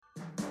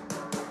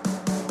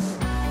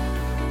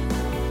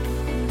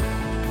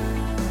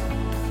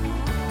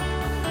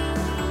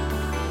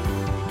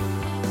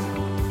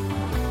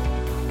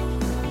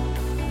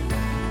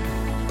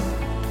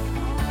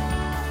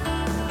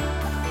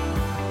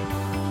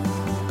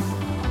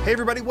Hey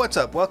everybody, what's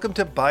up? Welcome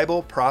to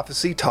Bible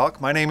Prophecy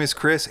Talk. My name is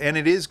Chris, and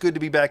it is good to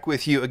be back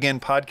with you again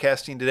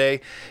podcasting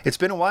today. It's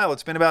been a while.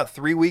 It's been about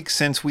 3 weeks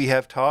since we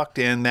have talked,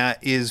 and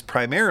that is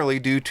primarily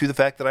due to the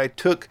fact that I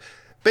took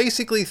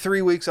basically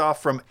 3 weeks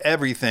off from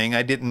everything.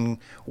 I didn't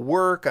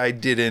work. I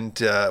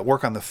didn't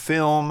work on the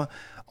film.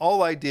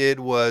 All I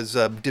did was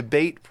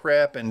debate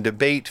prep and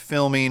debate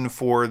filming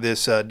for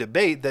this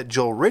debate that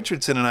Joel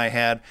Richardson and I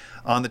had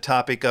on the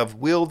topic of,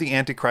 will the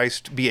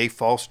Antichrist be a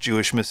false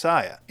Jewish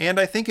Messiah?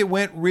 And I think it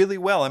went really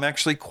well. I'm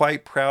actually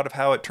quite proud of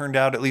how it turned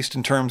out, at least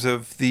in terms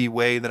of the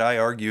way that I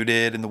argued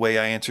it and the way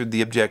I answered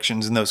the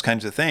objections and those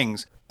kinds of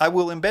things. I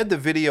will embed the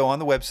video on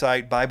the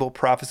website,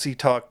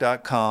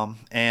 BibleProphecyTalk.com,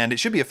 and it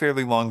should be a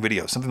fairly long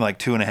video, something like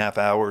 2.5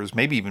 hours,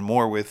 maybe even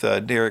more with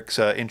Derek's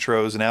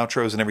intros and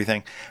outros and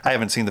everything. I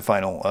haven't seen the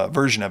final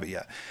version of it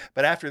yet.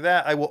 But after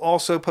that, I will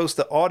also post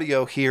the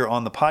audio here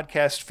on the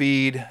podcast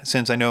feed,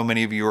 since I know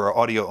many of you are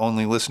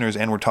audio-only listeners,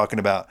 and we're talking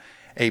about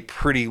a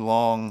pretty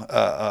long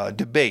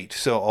debate,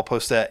 so I'll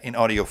post that in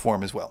audio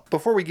form as well.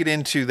 Before we get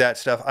into that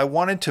stuff, I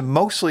wanted to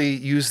mostly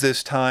use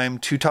this time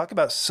to talk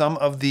about some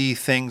of the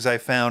things I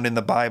found in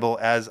the Bible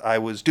as I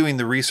was doing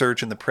the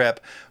research and the prep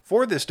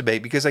for this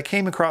debate, because I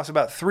came across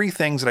about 3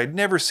 things that I'd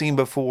never seen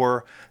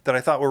before that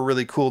I thought were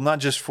really cool, not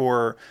just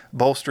for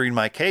bolstering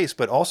my case,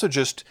 but also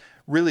just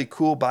really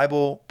cool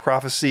Bible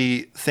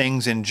prophecy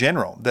things in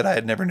general that I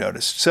had never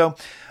noticed. So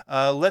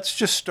let's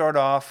just start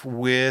off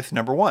with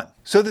number 1.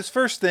 So this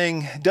first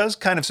thing does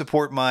kind of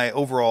support my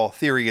overall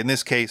theory, in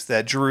this case,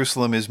 that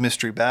Jerusalem is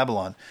Mystery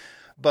Babylon.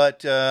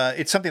 But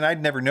it's something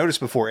I'd never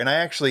noticed before. And I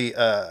actually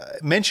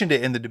mentioned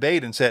it in the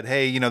debate and said,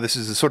 hey, this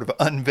is a sort of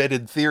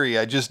unvetted theory.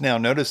 I just now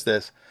noticed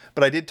this.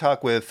 But I did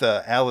talk with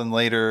Alan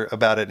later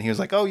about it, and he was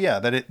like, oh, yeah,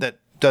 that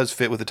does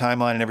fit with the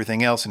timeline and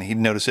everything else, and he'd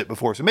noticed it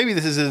before. So maybe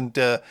this isn't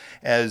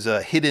as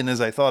hidden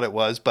as I thought it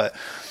was, but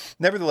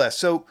nevertheless.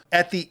 So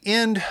at the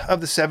end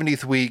of the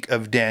 70th week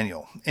of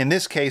Daniel, in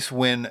this case,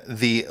 when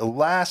the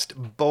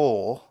last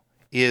bowl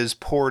is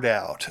poured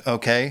out,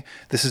 okay?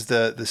 This is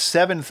the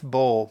 7th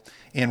bowl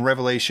in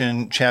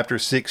Revelation chapter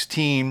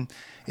 16.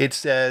 It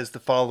says the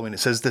following. It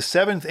says, the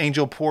 7th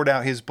angel poured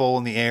out his bowl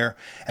in the air,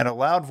 and a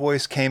loud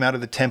voice came out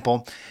of the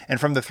temple and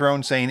from the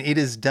throne saying, it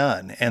is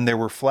done. And there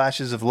were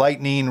flashes of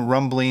lightning,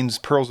 rumblings,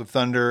 pearls of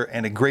thunder,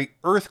 and a great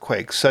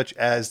earthquake, such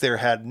as there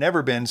had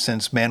never been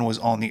since man was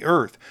on the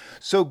earth.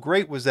 So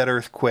great was that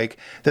earthquake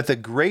that the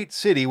great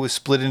city was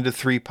split into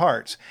 3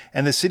 parts,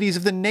 and the cities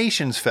of the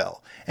nations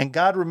fell. And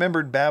God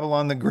remembered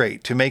Babylon the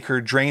Great to make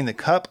her drain the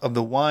cup of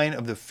the wine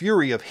of the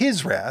fury of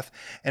his wrath,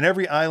 and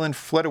every island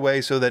fled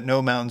away so that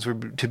no mountains were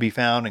to be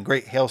found, and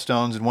great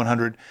hailstones and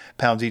 100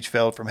 pounds each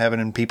fell from heaven,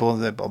 and people,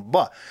 blah, blah,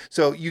 blah.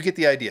 So you get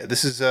the idea.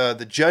 This is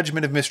the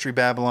judgment of Mystery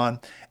Babylon,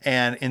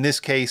 and in this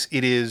case,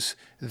 it is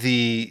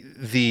the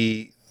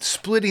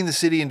splitting the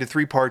city into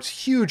 3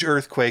 parts, huge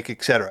earthquake,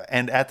 etc.,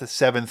 and at the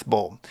 7th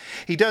bowl.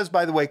 He does,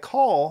 by the way,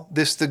 call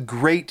this the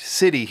great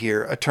city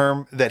here, a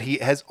term that he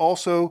has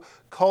also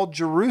called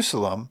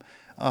Jerusalem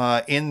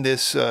in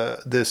this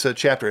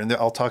chapter, and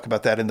I'll talk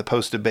about that in the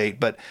post-debate.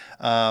 But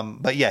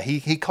yeah,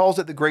 he calls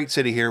it the great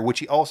city here, which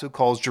he also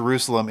calls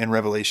Jerusalem in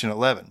Revelation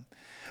 11.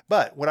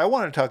 But what I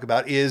want to talk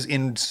about is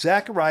in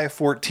Zechariah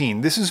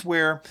 14. This is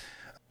where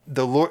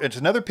the Lord. It's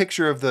another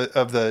picture of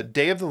the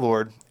day of the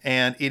Lord,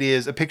 and it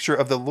is a picture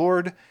of the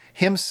Lord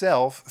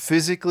himself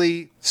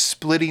physically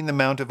splitting the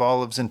Mount of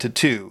Olives into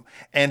 2,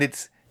 and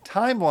it's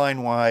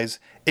timeline-wise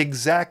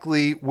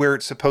exactly where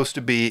it's supposed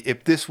to be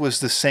if this was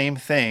the same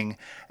thing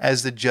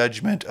as the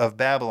judgment of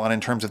Babylon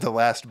in terms of the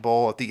last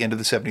bowl at the end of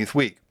the 70th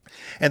week.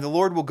 And the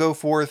Lord will go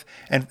forth,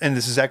 and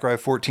this is Zechariah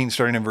 14,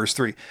 starting in verse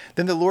 3.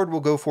 Then the Lord will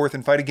go forth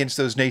and fight against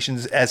those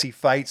nations as he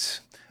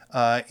fights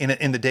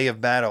in the day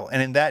of battle.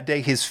 And in that day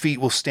his feet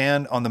will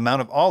stand on the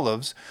Mount of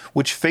Olives,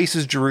 which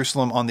faces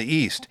Jerusalem on the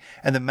east.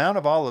 And the Mount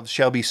of Olives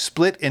shall be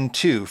split in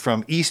 2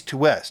 from east to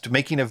west,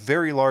 making a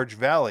very large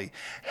valley.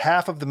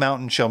 Half of the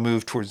mountain shall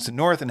move towards the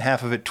north, and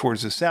half of it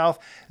towards the south.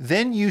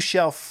 Then you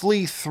shall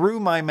flee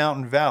through my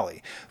mountain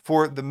valley,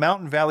 for the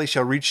mountain valley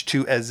shall reach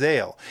to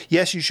Azael.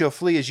 Yes, you shall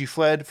flee as you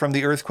fled from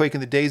the earthquake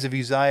in the days of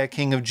Uzziah,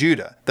 king of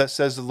Judah. Thus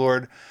says the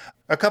Lord.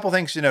 A couple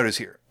things to notice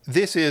here.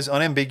 This is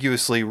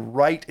unambiguously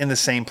right in the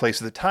same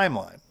place of the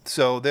timeline.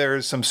 So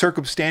there's some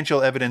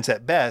circumstantial evidence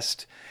at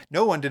best.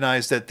 No one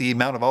denies that the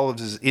Mount of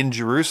Olives is in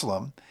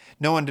Jerusalem.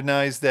 No one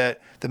denies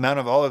that the Mount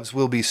of Olives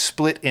will be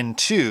split in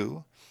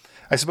 2.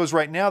 I suppose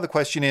right now the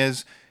question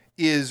is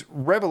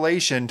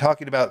Revelation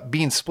talking about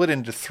being split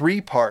into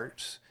 3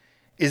 parts?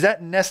 Is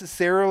that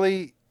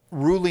necessarily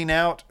ruling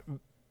out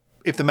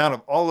if the Mount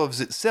of Olives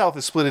itself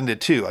is split into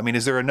 2? I mean,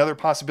 is there another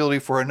possibility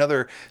for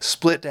another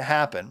split to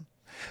happen?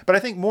 But I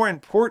think more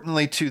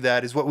importantly to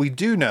that is what we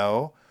do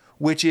know,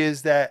 which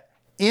is that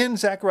in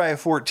Zechariah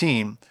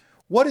 14,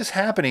 what is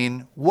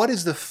happening? What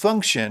is the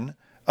function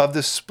of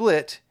the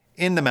split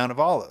in the Mount of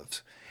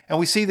Olives? And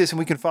we see this, and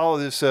we can follow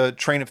this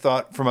train of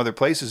thought from other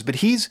places. But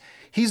he's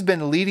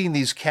been leading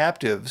these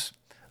captives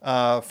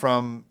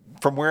from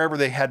wherever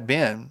they had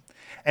been,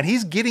 and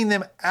he's getting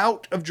them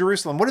out of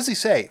Jerusalem. What does he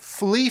say?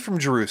 Flee from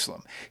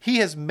Jerusalem. He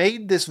has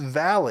made this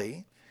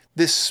valley,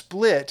 this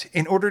split,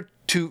 in order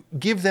to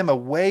give them a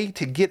way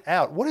to get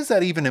out. What does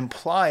that even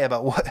imply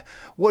about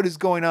what is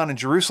going on in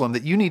Jerusalem?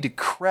 That you need to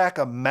crack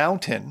a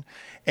mountain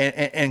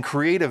and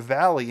create a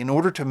valley in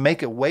order to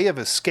make a way of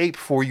escape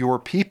for your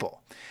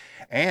people.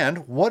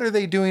 And what are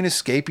they doing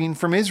escaping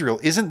from Israel?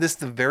 Isn't this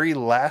the very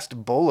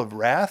last bowl of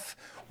wrath?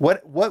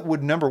 What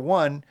would, number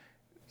one,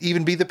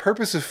 even be the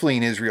purpose of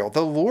fleeing Israel?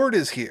 The Lord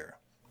is here.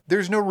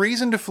 There's no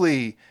reason to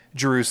flee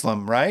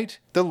Jerusalem, right?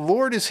 The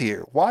Lord is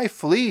here. Why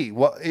flee?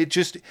 Well, it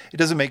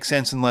doesn't make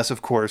sense unless,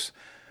 of course,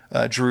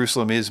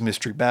 Jerusalem is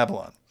Mystery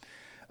Babylon.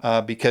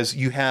 Because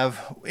you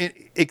have,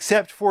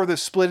 except for the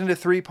split into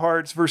 3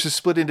 parts versus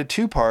split into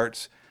 2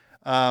 parts,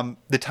 the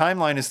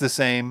timeline is the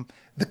same.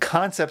 The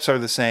concepts are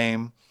the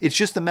same. It's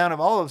just the Mount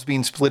of Olives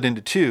being split into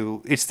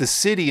 2. It's the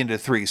city into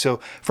 3. So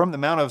from the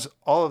Mount of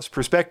Olives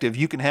perspective,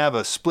 you can have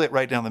a split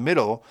right down the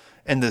middle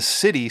and the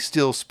city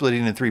still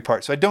splitting in 3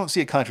 parts. So I don't see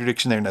a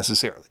contradiction there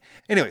necessarily.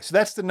 Anyway, so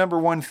that's the number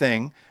one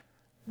thing.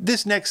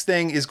 This next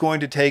thing is going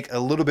to take a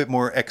little bit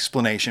more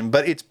explanation,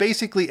 but it's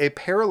basically a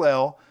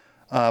parallel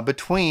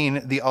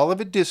between the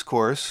Olivet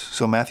Discourse,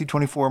 so Matthew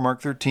 24,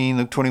 Mark 13,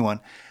 Luke 21,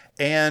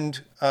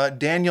 and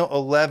Daniel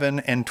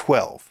 11 and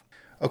 12.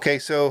 Okay,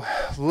 so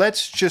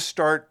let's just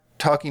start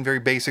talking very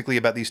basically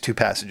about these 2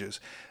 passages.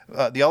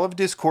 The Olivet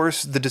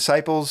Discourse, the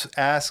disciples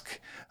ask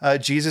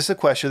Jesus a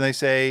question. They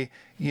say,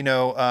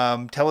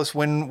 tell us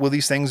when will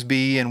these things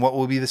be and what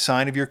will be the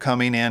sign of your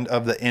coming and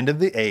of the end of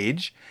the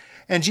age.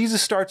 And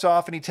Jesus starts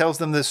off and he tells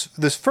them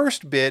this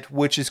first bit,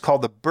 which is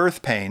called the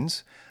birth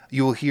pains.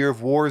 You will hear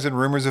of wars and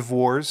rumors of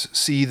wars.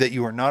 See that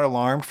you are not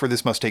alarmed, for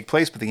this must take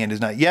place, but the end is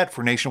not yet.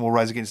 For nation will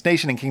rise against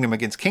nation and kingdom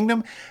against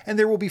kingdom, and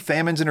there will be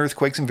famines and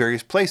earthquakes in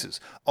various places.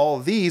 All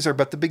of these are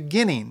but the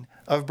beginning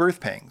of birth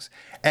pangs.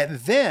 And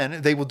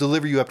then they will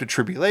deliver you up to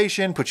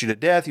tribulation, put you to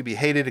death, you'll be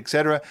hated,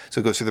 etc.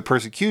 So it goes through the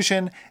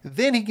persecution.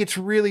 Then he gets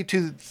really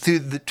to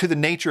the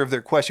nature of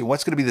their question.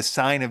 What's going to be the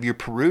sign of your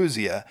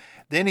parousia?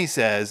 Then he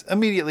says,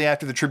 immediately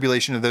after the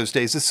tribulation of those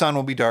days, the sun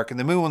will be dark and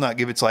the moon will not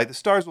give its light. The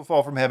stars will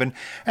fall from heaven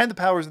and the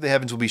powers of the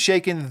heavens will be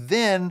shaken.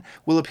 Then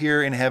will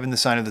appear in heaven the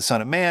sign of the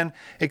Son of Man,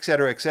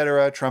 etc.,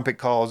 etc. Trumpet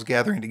calls,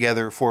 gathering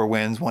together 4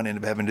 winds, one end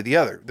of heaven to the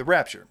other, the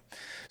rapture.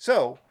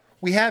 So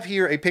we have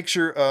here a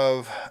picture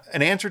of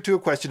an answer to a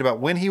question about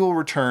when he will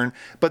return.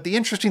 But the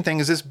interesting thing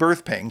is this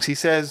birth pangs. He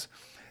says,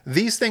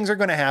 these things are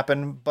going to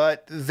happen,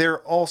 but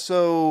they're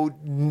also,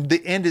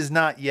 the end is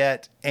not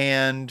yet,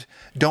 and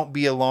don't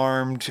be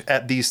alarmed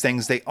at these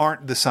things. They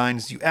aren't the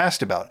signs you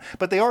asked about,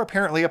 but they are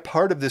apparently a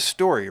part of this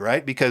story,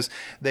 right? Because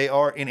they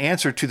are in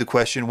answer to the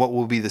question, what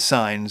will be the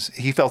signs?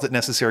 He felt it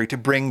necessary to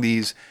bring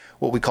these,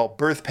 what we call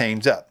birth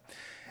pains up.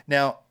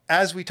 Now,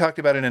 as we talked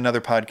about in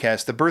another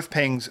podcast, the birth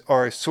pangs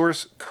are a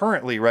source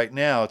currently right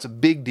now. It's a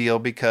big deal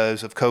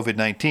because of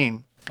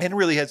COVID-19. And it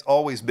really has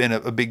always been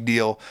a big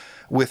deal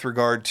with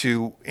regard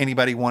to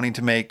anybody wanting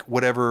to make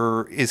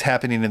whatever is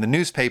happening in the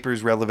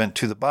newspapers relevant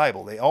to the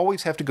Bible. They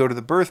always have to go to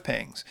the birth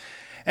pangs.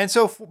 And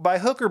so by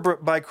hook or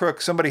by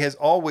crook, somebody has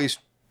always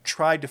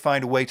tried to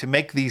find a way to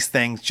make these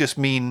things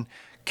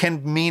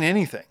can mean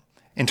anything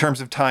in terms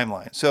of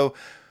timeline. So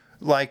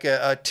like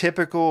a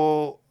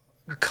typical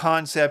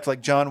concept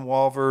like John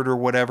Walvoord or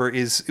whatever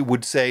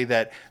would say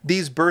that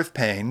these birth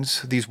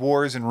pains, these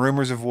wars and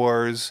rumors of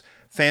wars,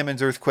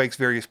 famines, earthquakes,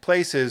 various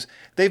places,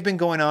 they've been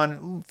going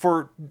on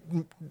for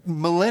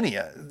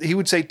millennia. He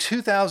would say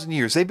 2,000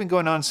 years. They've been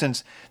going on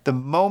since the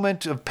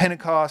moment of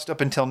Pentecost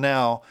up until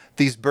now.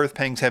 These birth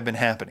pangs have been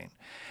happening.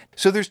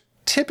 So there's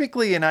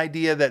typically an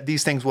idea that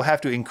these things will have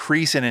to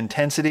increase in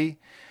intensity.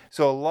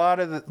 So a lot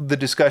of the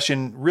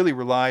discussion really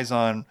relies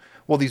on,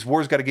 well, these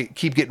wars got to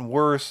keep getting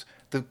worse.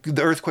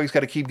 The earthquake's got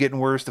to keep getting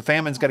worse. The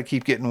famine's got to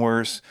keep getting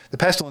worse. The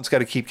pestilence got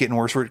to keep getting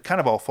worse, where it kind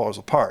of all falls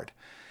apart.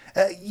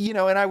 And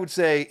I would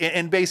say,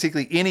 and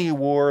basically any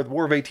war, the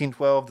War of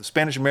 1812, the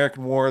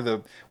Spanish-American War,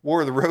 the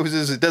War of the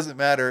Roses, it doesn't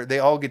matter. They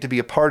all get to be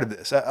a part of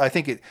this. I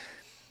think if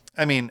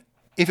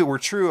it were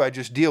true, I'd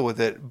just deal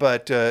with it.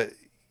 But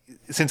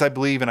since I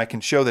believe and I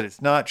can show that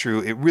it's not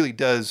true, it really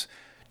does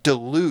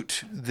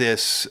dilute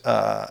this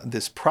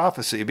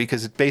prophecy,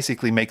 because it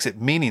basically makes it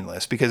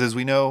meaningless. Because as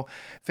we know,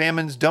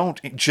 famines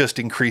don't just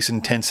increase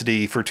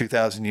intensity for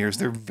 2,000 years.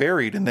 They're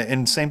varied,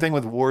 and same thing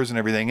with wars and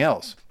everything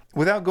else.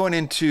 Without going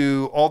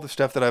into all the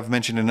stuff that I've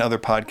mentioned in other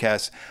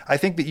podcasts, I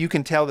think that you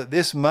can tell that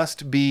this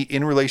must be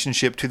in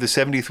relationship to the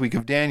 70th week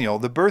of Daniel.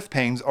 The birth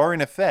pains are,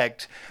 in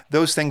effect,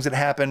 those things that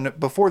happen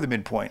before the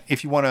midpoint.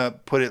 If you want to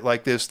put it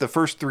like this, the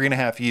first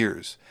 3.5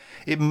 years.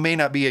 It may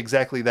not be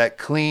exactly that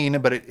clean,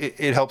 but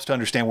it helps to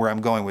understand where I'm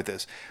going with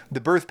this.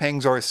 The birth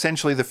pangs are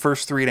essentially the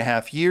first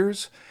 3.5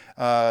 years.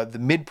 The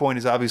midpoint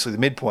is obviously the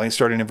midpoint,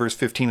 starting in verse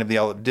 15 of the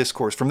Olivet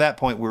Discourse. From that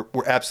point, we're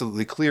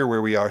absolutely clear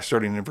where we are,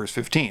 starting in verse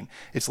 15.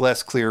 It's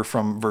less clear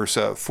from verse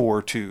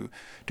 4 to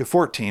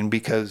 14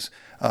 because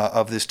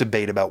of this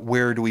debate about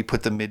where do we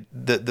put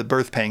the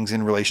birth pangs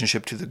in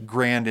relationship to the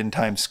grand end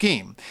time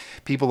scheme.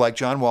 People like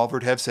John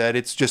Walvoord have said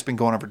it's just been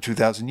going on for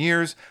 2,000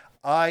 years.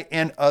 I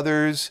and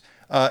others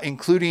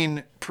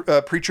including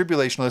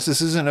pre-tribulationists.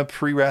 This isn't a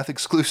pre-wrath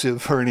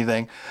exclusive or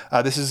anything.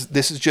 This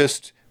is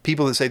just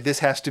people that say this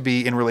has to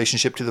be in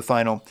relationship to the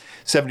final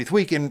 70th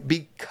week, and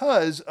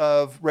because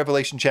of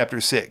Revelation chapter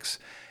 6.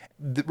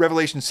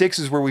 Revelation 6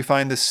 is where we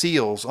find the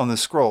seals on the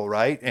scroll,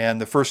 right?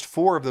 And the first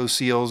 4 of those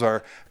seals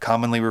are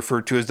commonly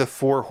referred to as the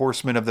 4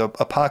 horsemen of the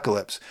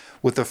apocalypse,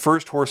 with the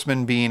first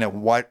horseman being a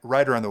white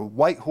rider on the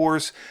white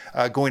horse,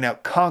 going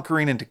out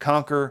conquering and to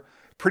conquer,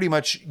 pretty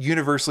much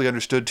universally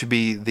understood to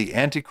be the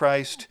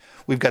Antichrist.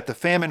 We've got the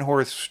famine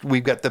horse,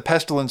 we've got the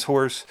pestilence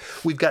horse,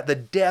 we've got the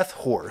death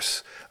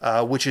horse,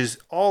 which is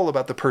all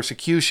about the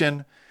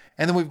persecution.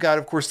 And then we've got,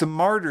 of course, the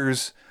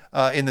martyrs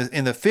in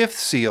the 5th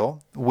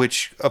seal,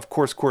 which of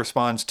course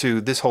corresponds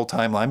to this whole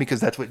timeline, because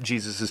that's what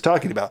Jesus is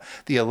talking about.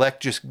 The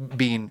elect just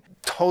being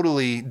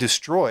totally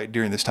destroyed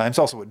during this time. It's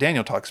also what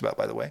Daniel talks about,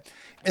 by the way.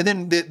 And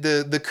then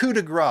the coup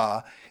de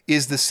grace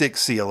is the 6th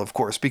seal, of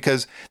course,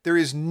 because there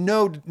is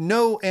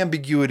no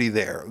ambiguity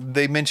there.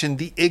 They mention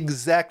the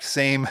exact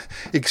same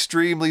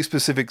extremely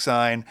specific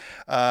sign.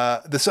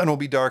 The sun will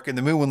be darkened,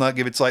 the moon will not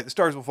give its light, the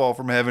stars will fall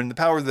from heaven, the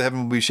powers of the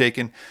heaven will be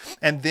shaken.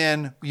 And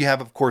then you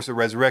have, of course, a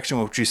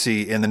resurrection, which you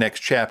see in the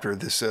next chapter,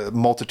 this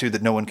multitude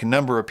that no one can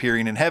number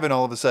appearing in heaven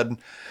all of a sudden.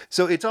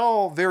 So it's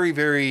all very,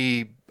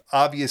 very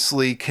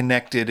obviously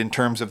connected in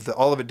terms of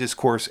all of a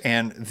discourse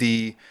and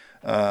the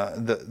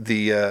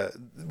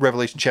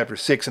Revelation chapter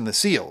 6 and the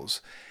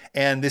seals.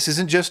 And this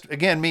isn't just,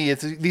 again, me.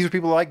 These are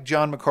people like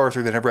John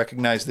MacArthur that have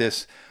recognized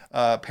this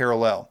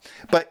parallel.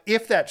 But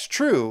if that's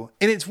true,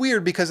 and it's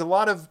weird because a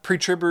lot of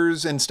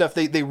pre-tribbers and stuff,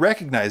 they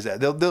recognize that.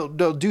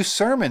 They'll do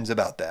sermons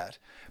about that.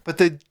 But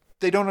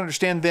they don't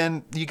understand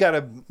then you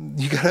gotta,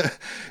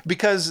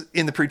 because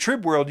in the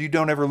pre-trib world, you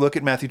don't ever look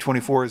at Matthew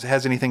 24 as it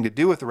has anything to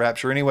do with the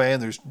rapture anyway.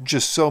 And there's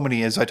just so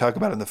many, as I talk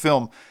about in the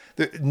film,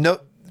 no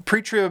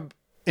pre-trib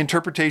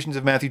interpretations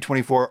of Matthew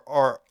 24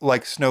 are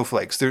like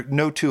snowflakes. They're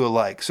no two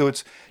alike. So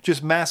it's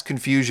just mass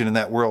confusion in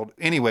that world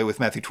anyway with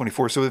Matthew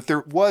 24. So if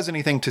there was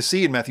anything to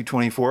see in Matthew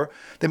 24,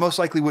 they most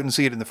likely wouldn't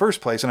see it in the first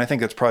place. And I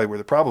think that's probably where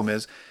the problem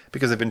is,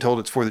 because they've been told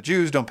it's for the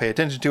Jews, don't pay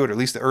attention to it, or at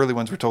least the early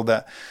ones were told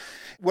that.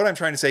 What I'm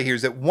trying to say here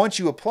is that once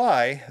you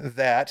apply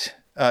that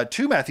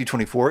to Matthew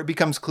 24, it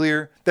becomes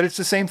clear that it's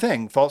the same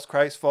thing. False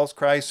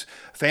Christ,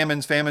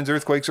 famines,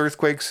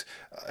 earthquakes,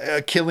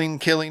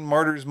 killing,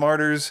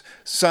 martyrs,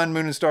 sun,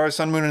 moon,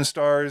 and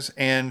stars,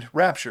 and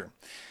rapture.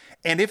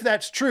 And if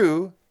that's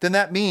true, then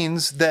that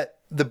means that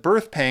the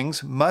birth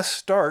pangs must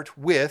start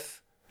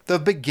with the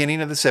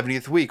beginning of the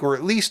 70th week, or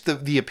at least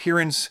the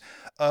appearance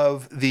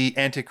of the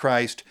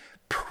Antichrist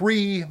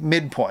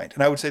pre-midpoint.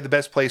 And I would say the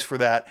best place for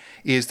that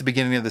is the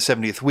beginning of the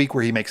 70th week,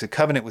 where he makes a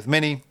covenant with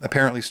many,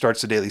 apparently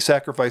starts the daily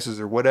sacrifices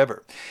or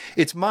whatever.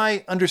 It's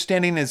my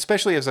understanding,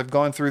 especially as I've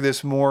gone through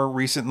this more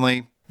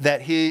recently,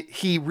 that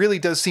he really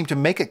does seem to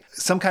make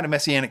some kind of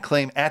messianic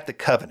claim at the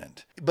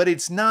covenant. But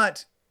it's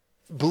not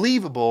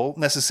believable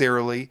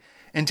necessarily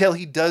until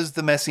he does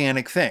the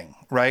messianic thing,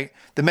 right?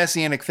 The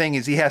messianic thing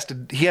is he has to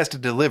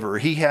deliver.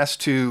 He has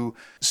to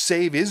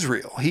save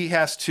Israel. He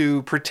has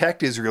to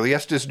protect Israel. He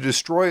has to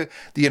destroy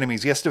the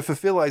enemies. He has to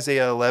fulfill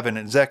Isaiah 11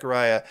 and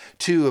Zechariah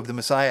 2 of the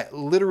Messiah,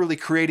 literally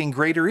creating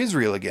greater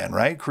Israel again,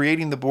 right?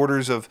 Creating the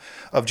borders of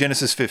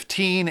Genesis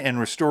 15 and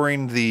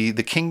restoring the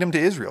kingdom to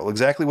Israel,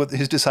 exactly what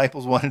his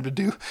disciples wanted to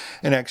do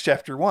in Acts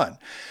chapter 1.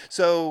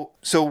 So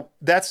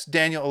that's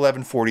Daniel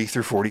 11:40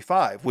 through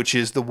 45, which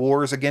is the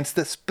wars against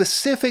the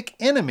specific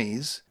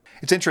enemies.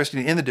 It's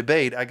interesting, in the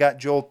debate, I got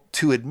Joel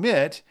to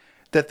admit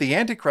that the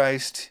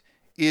Antichrist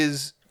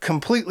is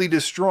completely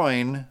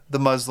destroying the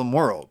Muslim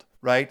world,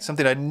 right?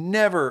 Something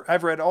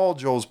I've read all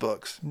Joel's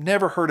books,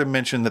 never heard him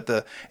mention that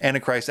the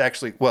Antichrist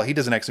actually, well, he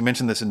doesn't actually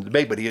mention this in the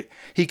debate, but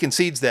he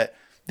concedes that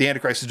the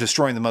Antichrist is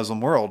destroying the Muslim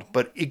world.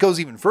 But it goes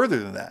even further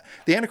than that.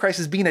 The Antichrist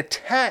is being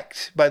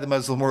attacked by the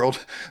Muslim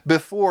world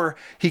before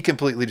he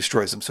completely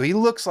destroys them. So he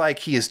looks like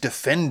he is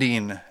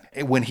defending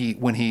when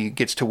he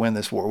gets to win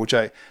this war, which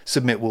I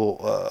submit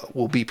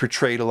will be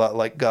portrayed a lot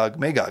like Gog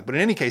Magog. But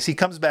in any case, he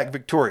comes back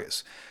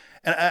victorious.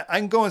 And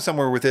I'm going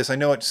somewhere with this. I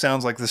know it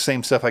sounds like the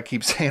same stuff I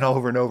keep saying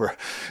over and over,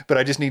 but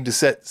I just need to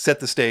set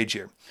the stage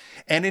here.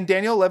 And in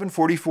Daniel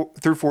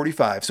 11:44 through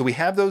 45, so we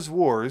have those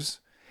wars,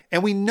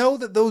 and we know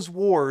that those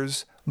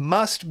wars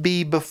must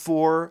be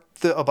before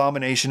the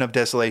abomination of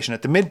desolation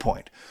at the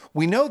midpoint.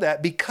 We know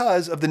that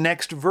because of the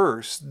next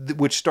verse,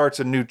 which starts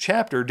a new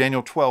chapter,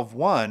 Daniel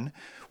 12:1,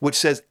 which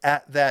says,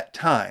 at that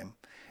time.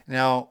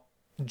 Now,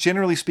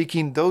 generally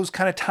speaking, those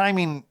kind of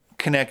timing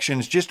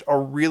connections just are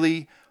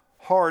really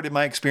hard in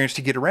my experience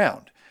to get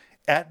around.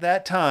 At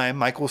that time,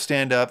 Michael will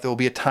stand up. There will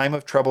be a time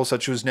of trouble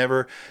such as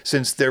never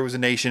since there was a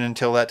nation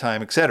until that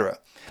time, etc.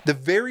 The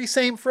very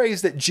same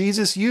phrase that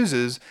Jesus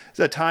uses,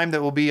 a time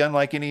that will be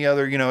unlike any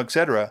other,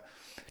 etc.,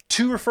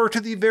 to refer to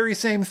the very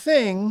same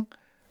thing,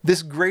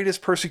 this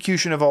greatest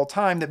persecution of all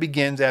time that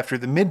begins after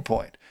the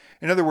midpoint.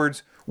 In other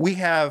words, we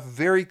have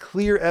very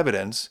clear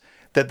evidence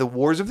that the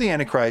wars of the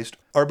Antichrist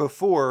are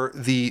before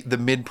the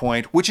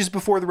midpoint, which is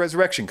before the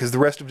resurrection, because the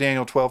rest of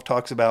Daniel 12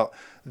 talks about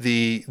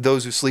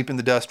those who sleep in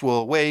the dust will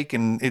awake,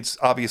 and it's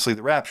obviously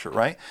the rapture,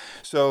 right?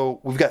 So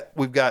we've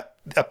got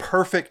a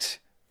perfect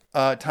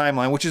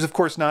timeline, which is of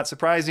course not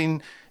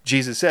surprising.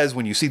 Jesus says,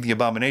 when you see the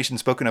abomination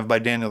spoken of by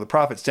Daniel the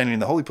prophet standing in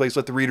the holy place,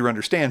 let the reader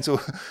understand.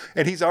 So,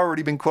 and he's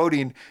already been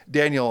quoting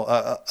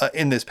Daniel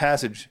in this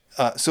passage.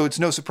 So it's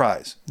no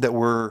surprise that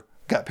we're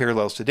got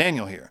parallels to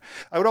Daniel here.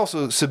 I would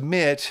also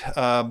submit,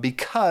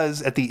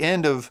 because at the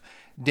end of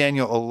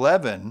Daniel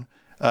 11,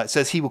 it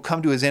says he will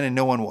come to his end and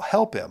no one will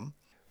help him,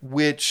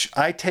 which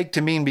I take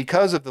to mean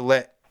because of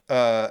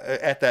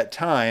at that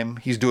time,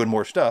 he's doing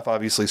more stuff,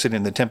 obviously sitting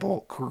in the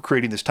temple,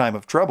 creating this time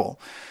of trouble,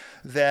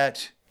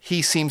 that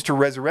he seems to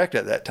resurrect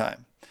at that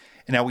time.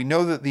 And now we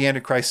know that the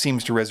Antichrist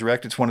seems to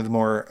resurrect. It's one of the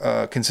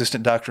more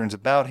consistent doctrines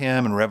about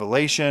him in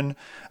Revelation,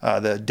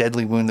 the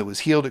deadly wound that was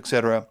healed,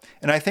 etc.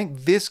 And I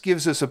think this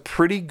gives us a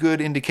pretty good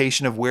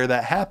indication of where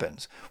that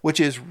happens, which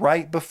is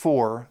right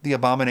before the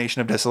abomination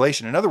of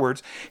desolation. In other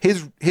words,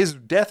 his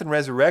death and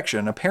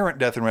resurrection, apparent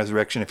death and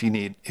resurrection, if you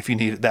need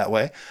it that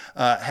way,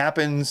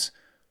 happens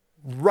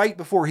right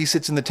before he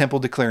sits in the temple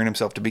declaring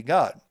himself to be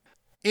God.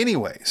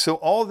 Anyway, so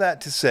all that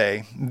to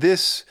say,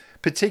 this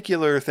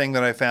particular thing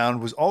that I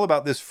found was all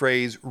about this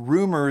phrase,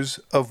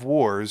 rumors of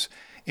wars,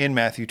 in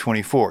Matthew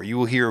 24. You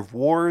will hear of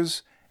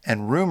wars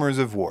and rumors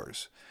of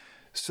wars.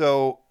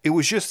 So it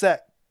was just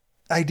that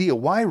idea.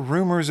 Why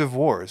rumors of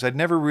wars? I'd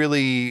never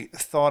really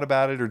thought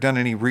about it or done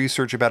any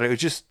research about it. It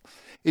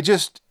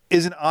just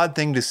is an odd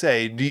thing to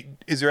say.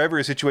 Is there ever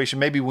a situation,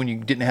 maybe when you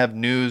didn't have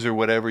news or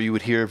whatever, you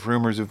would hear of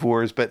rumors of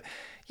wars, but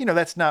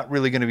that's not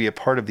really going to be a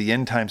part of the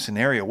end time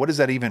scenario. What does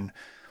that even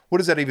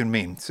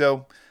mean?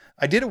 So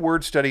I did a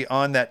word study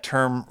on that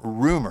term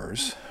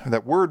rumors,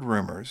 that word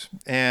rumors,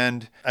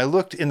 and I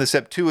looked in the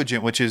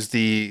Septuagint, which is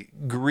the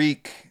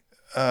Greek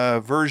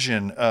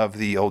version of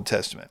the Old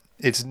Testament.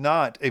 It's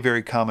not a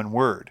very common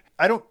word.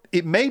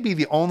 It may be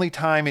the only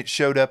time it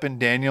showed up in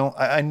Daniel.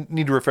 I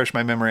need to refresh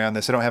my memory on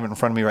this. I don't have it in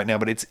front of me right now,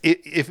 but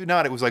if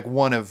not, it was like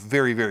one of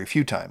very, very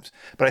few times.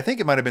 But I think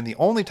it might have been the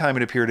only time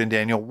it appeared in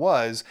Daniel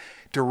was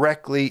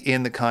directly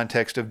in the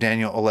context of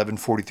Daniel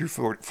 11:40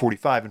 through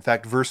 45. In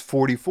fact, verse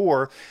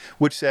 44,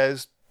 which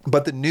says,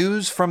 "But the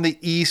news from the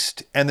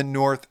east and the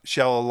north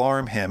shall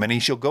alarm him, and he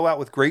shall go out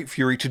with great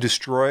fury to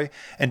destroy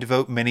and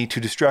devote many to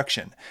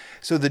destruction."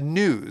 So the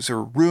news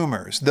or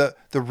rumors, the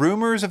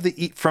rumors of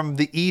from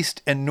the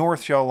east and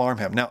north shall alarm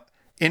him. Now,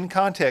 in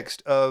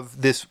context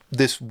of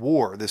this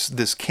war,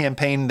 this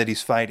campaign that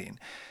he's fighting,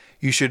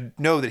 you should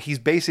know that he's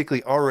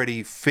basically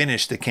already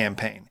finished the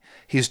campaign.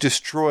 He's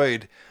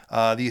destroyed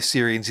the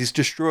Assyrians. He's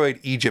destroyed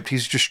Egypt.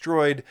 He's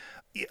destroyed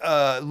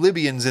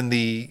Libyans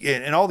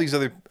and all these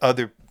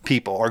other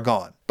people are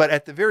gone. But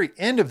at the very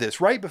end of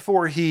this, right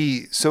before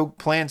he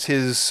plants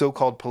his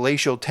so-called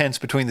palatial tents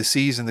between the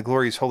seas and the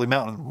glorious holy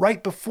mountain,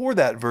 right before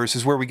that verse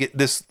is where we get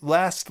this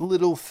last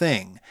little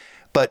thing.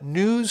 "But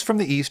news from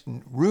the east,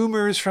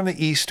 rumors from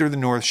the east or the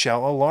north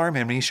shall alarm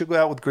him, and he shall go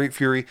out with great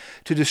fury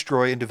to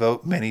destroy and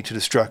devote many to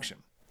destruction."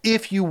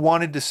 If you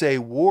wanted to say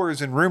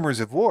wars and rumors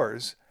of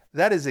wars,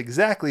 that is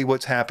exactly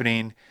what's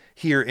happening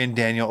here in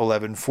Daniel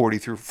 11:40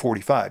 through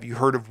 45. You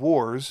heard of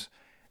wars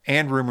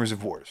and rumors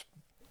of wars.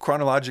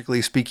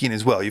 Chronologically speaking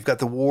as well. You've got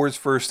the wars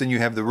first, then you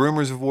have the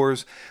rumors of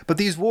wars. But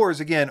these wars,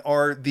 again,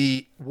 are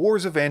the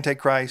wars of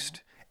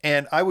Antichrist.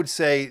 And I would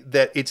say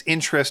that it's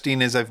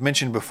interesting, as I've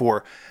mentioned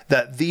before,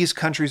 that these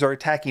countries are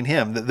attacking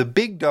him. The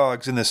big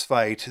dogs in this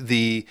fight,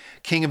 the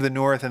king of the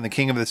north and the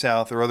king of the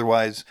south, or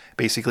otherwise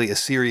basically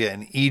Assyria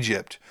and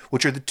Egypt,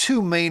 which are the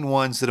two main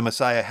ones that a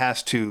Messiah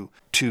has to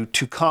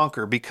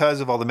conquer because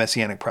of all the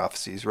messianic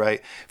prophecies,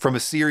 right? From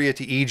Assyria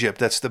to Egypt,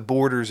 that's the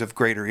borders of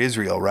greater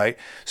Israel, right?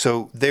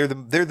 So they're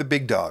the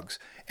big dogs.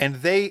 And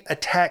they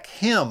attack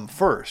him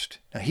first.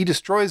 Now, he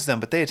destroys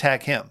them, but they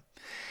attack him.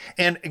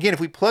 And again, if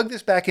we plug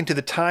this back into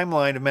the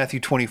timeline of Matthew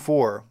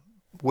 24,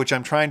 which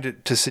I'm trying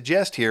to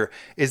suggest here,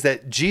 is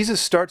that Jesus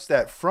starts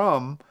that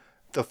from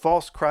the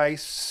false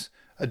Christs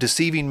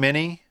deceiving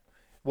many.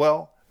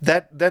 Well,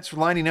 that's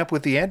lining up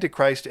with the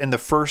Antichrist and the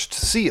first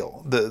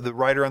seal, the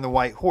rider on the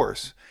white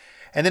horse.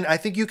 And then I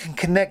think you can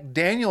connect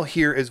Daniel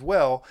here as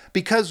well,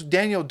 because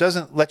Daniel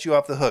doesn't let you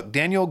off the hook.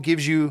 Daniel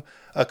gives you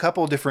a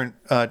couple different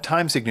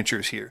time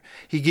signatures here.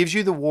 He gives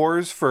you the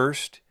wars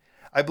first.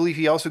 I believe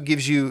he also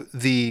gives you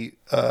the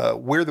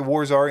where the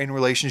wars are in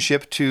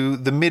relationship to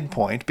the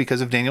midpoint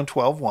because of Daniel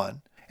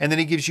 12:1. And then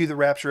he gives you the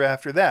rapture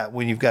after that,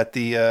 when you've got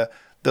the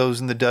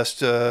those in the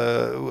dust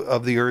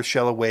of the earth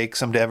shall awake,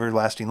 some to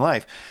everlasting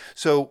life.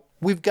 So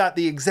we've got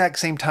the exact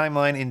same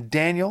timeline in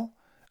Daniel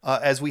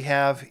as we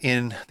have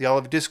in the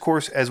Olivet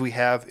Discourse, as we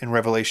have in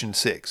Revelation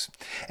 6.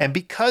 And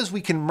because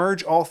we can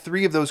merge all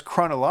three of those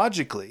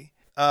chronologically,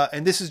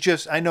 and this is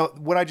just, I know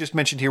what I just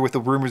mentioned here with the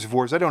rumors of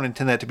wars, I don't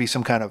intend that to be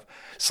some kind of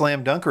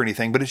slam dunk or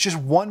anything, but it's just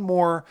one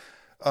more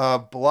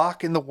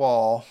brick in the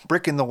wall,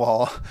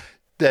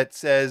 that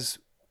says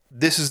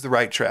this is the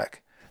right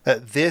track.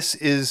 That this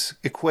is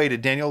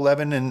equated, Daniel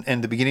 11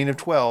 and the beginning of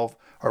 12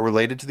 are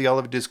related to the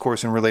Olivet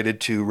Discourse and related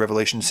to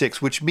Revelation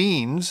 6, which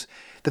means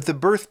that the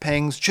birth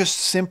pangs just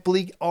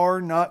simply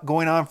are not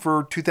going on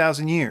for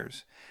 2,000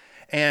 years.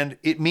 And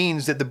it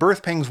means that the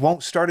birth pangs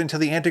won't start until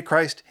the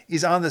Antichrist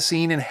is on the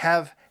scene and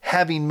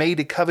having made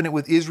a covenant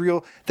with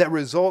Israel that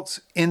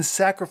results in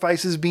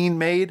sacrifices being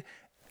made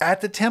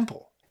at the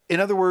temple. In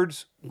other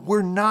words,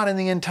 we're not in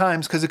the end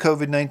times because of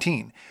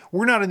COVID-19.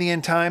 We're not in the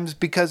end times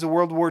because of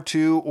World War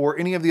II or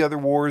any of the other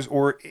wars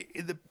or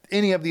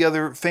any of the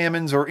other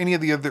famines or any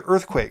of the other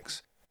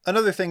earthquakes.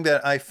 Another thing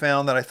that I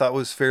found that I thought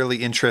was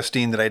fairly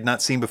interesting that I had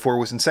not seen before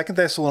was in 2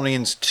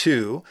 Thessalonians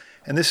 2,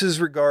 and this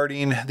is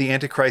regarding the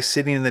Antichrist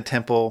sitting in the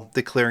temple,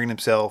 declaring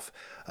himself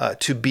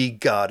to be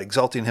God,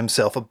 exalting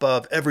himself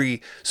above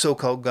every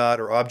so-called God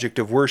or object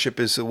of worship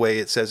is the way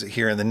it says it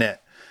here in the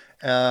net.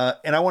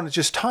 And I want to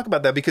just talk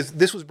about that because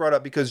this was brought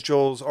up because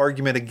Joel's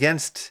argument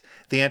against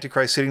the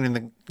Antichrist sitting in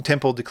the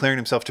temple, declaring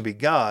himself to be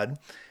God,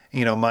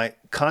 my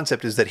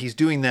concept is that he's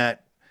doing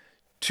that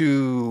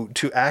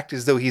to act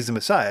as though he's the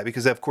Messiah,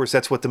 because of course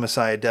that's what the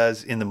Messiah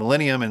does in the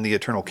millennium and the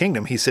eternal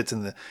kingdom. He sits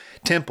in the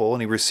temple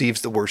and he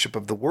receives the worship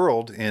of the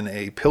world in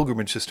a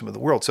pilgrimage system of the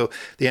world. So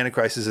the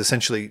Antichrist is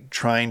essentially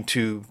trying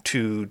to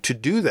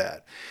do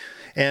that.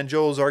 And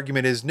Joel's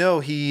argument is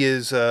no,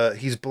 he's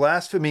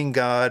blaspheming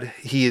God.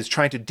 He is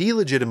trying to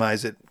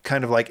delegitimize it,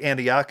 kind of like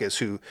Antiochus,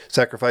 who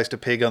sacrificed a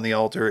pig on the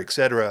altar,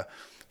 etc.,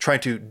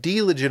 trying to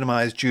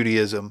delegitimize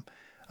Judaism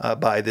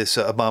by this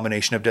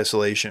abomination of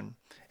desolation,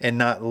 and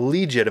not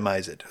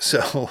legitimize it.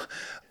 So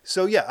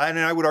yeah,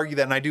 I would argue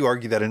that, and I do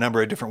argue that a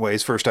number of different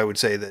ways. First, I would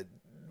say that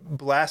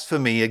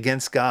blasphemy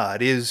against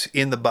God is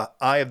in the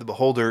eye of the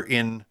beholder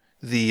in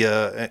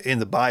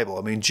the Bible.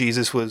 I mean,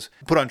 Jesus was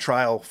put on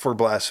trial for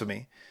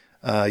blasphemy.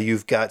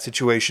 You've got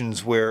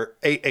situations where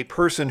a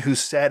person who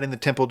sat in the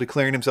temple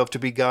declaring himself to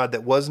be God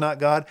that was not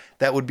God,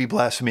 that would be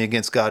blasphemy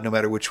against God no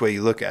matter which way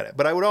you look at it.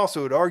 But I would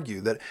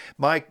argue that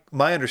my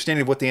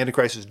understanding of what the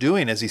Antichrist is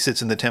doing as he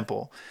sits in the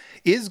temple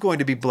is going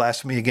to be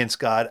blasphemy against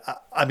God.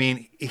 I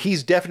mean,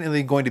 he's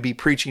definitely going to be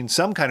preaching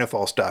some kind of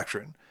false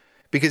doctrine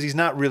because he's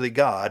not really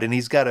God, and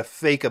he's got to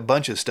fake a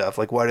bunch of stuff,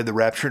 like why did the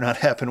rapture not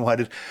happen? Why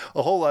did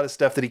a whole lot of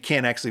stuff that he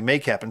can't actually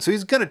make happen? So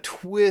he's going to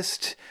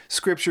twist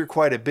Scripture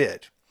quite a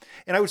bit.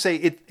 And I would say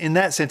it, in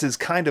that sense, is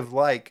kind of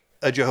like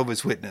a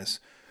Jehovah's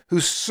Witness, who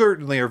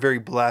certainly are very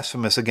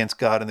blasphemous against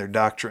God and their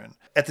doctrine.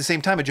 At the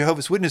same time, a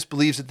Jehovah's Witness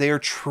believes that they are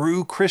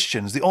true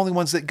Christians, the only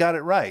ones that got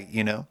it right,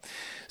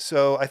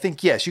 So I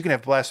think, yes, you can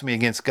have blasphemy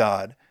against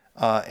God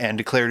and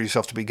declare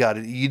yourself to be God.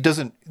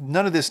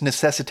 None of this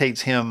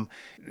necessitates him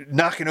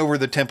knocking over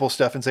the temple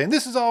stuff and saying,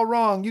 this is all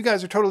wrong. You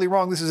guys are totally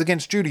wrong. This is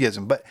against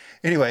Judaism. But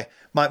anyway,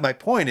 my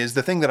point is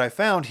the thing that I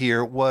found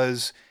here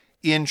was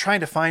in trying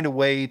to find a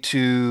way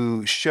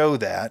to show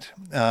that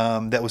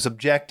was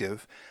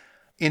objective.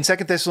 In 2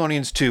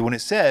 Thessalonians 2, when it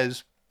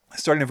says,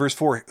 starting in verse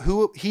 4,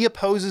 who he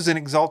opposes and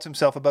exalts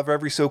himself above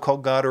every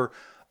so-called God or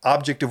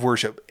object of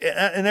worship.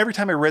 And every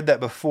time I read that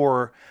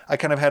before, I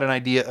kind of had an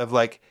idea of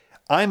like,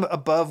 I'm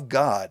above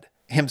God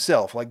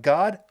himself. Like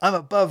God, I'm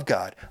above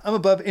God. I'm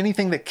above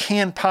anything that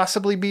can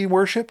possibly be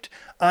worshiped.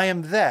 I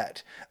am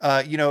that.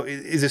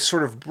 Is this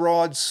sort of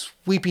broad,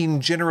 sweeping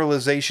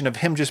generalization of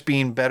him just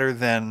being better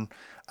than,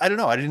 I don't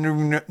know. I didn't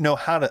even know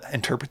how to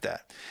interpret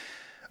that.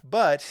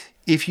 But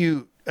if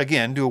you,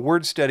 again, do a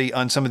word study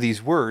on some of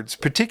these words,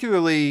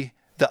 particularly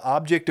the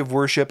object of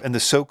worship and the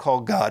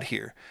so-called God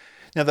here.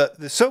 Now,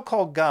 the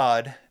so-called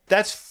God,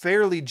 that's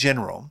fairly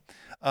general,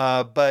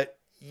 but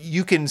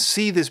you can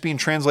see this being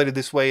translated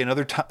this way in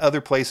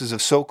other places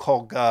of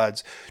so-called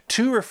gods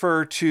to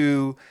refer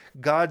to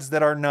gods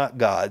that are not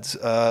gods,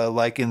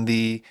 like in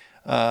the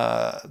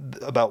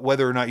about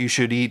whether or not you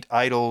should eat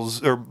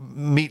idols or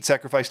meat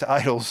sacrificed to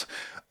idols.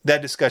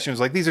 That discussion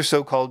was like, these are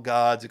so-called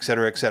gods, et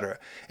cetera, et cetera.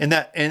 And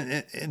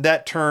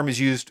that term is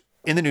used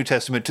in the New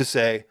Testament to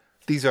say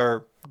these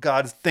are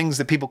gods, things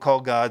that people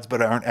call gods,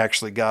 but aren't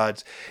actually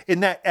gods.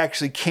 And that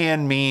actually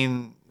can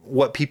mean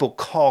what people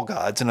call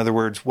gods. In other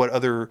words, what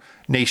other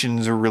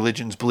nations or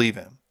religions believe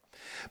in.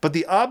 But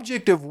the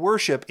object of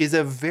worship is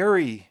a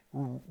very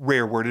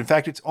rare word. In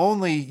fact, it's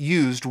only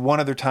used one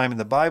other time in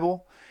the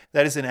Bible.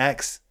 That is in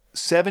Acts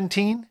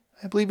 17,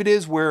 I believe it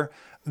is, where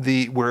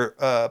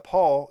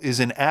Paul is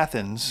in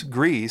Athens,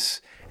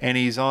 Greece, and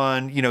he's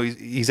on,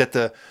 he's at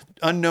the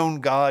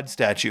unknown God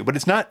statue, but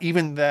it's not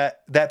even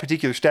that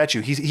particular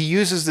statue. He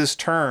uses this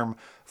term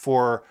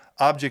for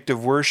object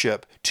of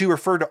worship to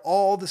refer to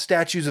all the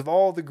statues of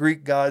all the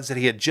Greek gods that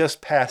he had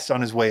just passed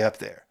on his way up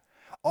there.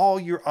 All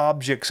your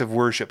objects of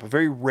worship, a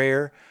very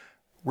rare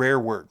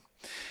word.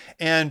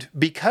 And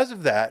because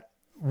of that,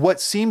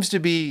 what seems to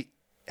be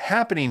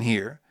happening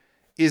here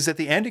is that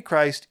the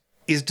Antichrist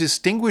is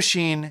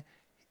distinguishing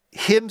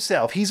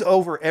himself. He's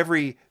over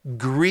every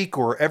Greek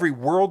or every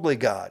worldly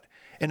god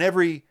and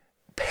every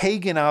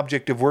pagan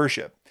object of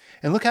worship.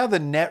 And look how the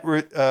Net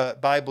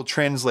Bible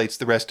translates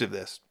the rest of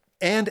this.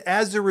 And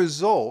as a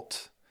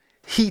result,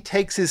 he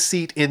takes his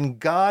seat in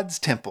God's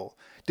temple,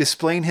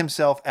 displaying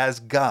himself as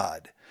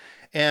God.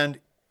 And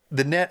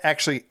the Net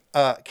actually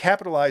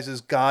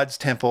capitalizes God's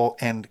temple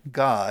and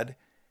God,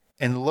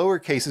 and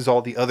lowercase is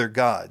all the other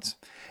gods.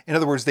 In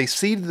other words, they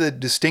see the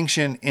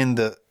distinction in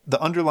the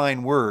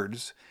underlying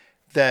words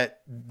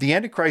that the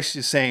Antichrist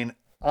is saying,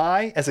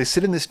 I, as I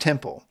sit in this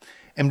temple,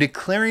 am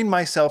declaring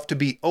myself to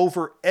be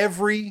over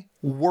every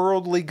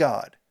worldly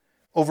god,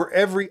 over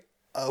every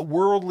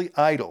worldly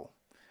idol.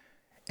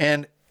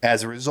 And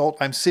as a result,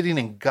 I'm sitting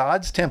in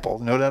God's temple,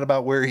 no doubt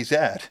about where he's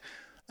at,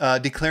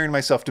 declaring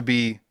myself to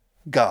be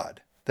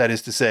God. That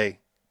is to say,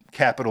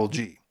 capital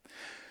G.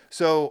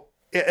 So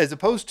as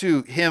opposed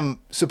to him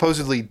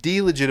supposedly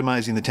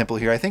delegitimizing the temple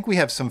here, I think we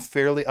have some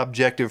fairly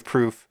objective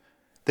proof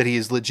that he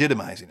is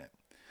legitimizing it.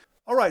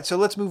 All right, so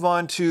let's move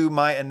on to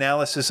my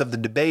analysis of the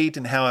debate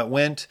and how it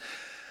went.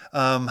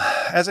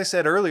 As I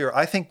said earlier,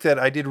 I think that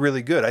I did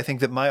really good. I think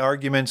that my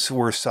arguments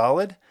were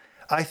solid.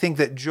 I think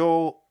that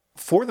Joel,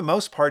 for the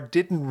most part,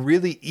 didn't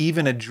really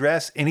even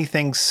address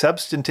anything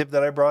substantive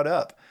that I brought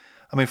up.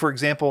 I mean, for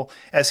example,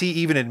 as he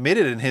even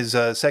admitted in his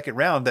second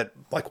round that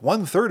like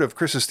 1/3 of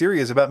Chris's theory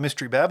is about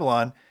Mystery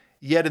Babylon,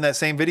 yet in that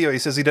same video he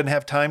says he doesn't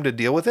have time to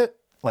deal with it.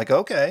 Like,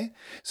 okay,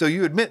 so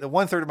you admit that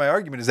 1/3 of my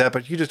argument is that,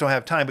 but you just don't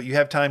have time, but you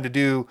have time to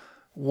do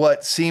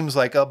what seems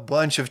like a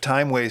bunch of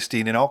time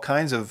wasting and all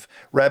kinds of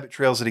rabbit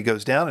trails that he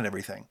goes down and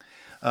everything.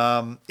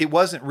 It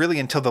wasn't really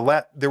until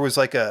there was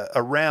like a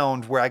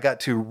round where I got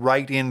to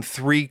write in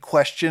 3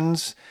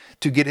 questions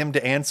to get him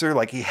to answer.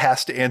 Like he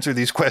has to answer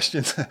these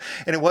questions.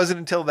 And it wasn't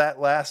until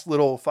that last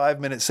little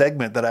 5-minute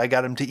segment that I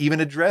got him to even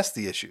address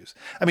the issues.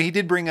 I mean, he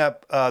did bring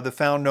up the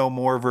Found No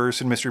More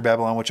verse in Mystery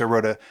Babylon, which I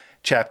wrote a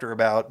chapter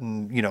about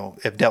and,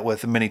 have dealt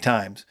with many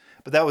times.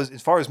 But that was,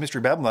 as far as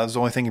Mystery Babylon, that was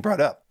the only thing he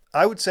brought up.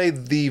 I would say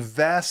the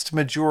vast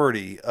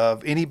majority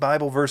of any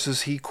Bible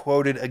verses he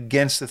quoted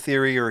against the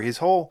theory, or his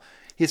whole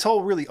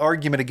really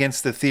argument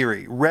against the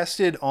theory,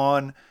 rested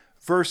on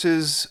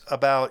verses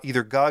about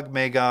either Gog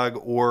Magog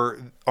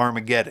or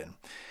Armageddon.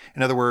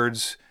 In other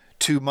words,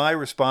 to my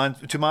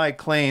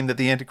claim that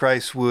the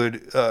Antichrist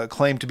would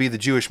claim to be the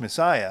Jewish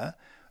Messiah,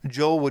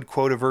 Joel would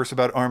quote a verse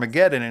about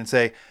Armageddon and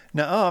say,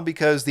 nuh-uh,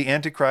 because the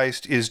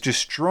Antichrist is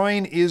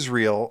destroying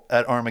Israel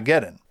at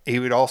Armageddon. He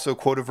would also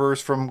quote a verse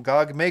from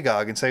Gog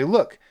Magog and say,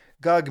 look,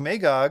 Gog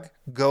Magog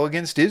go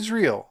against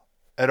Israel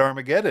at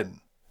Armageddon.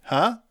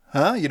 Huh?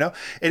 And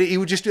he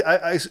would just,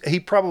 he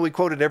probably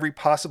quoted every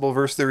possible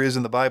verse there is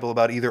in the Bible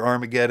about either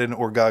Armageddon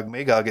or Gog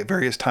Magog at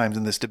various times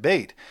in this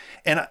debate.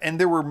 And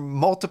there were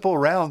multiple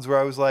rounds where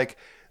I was like,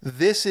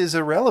 this is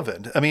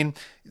irrelevant. I mean,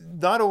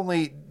 not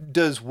only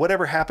does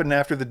whatever happened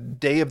after the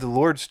day of the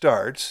Lord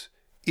starts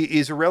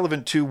is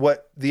irrelevant to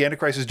what the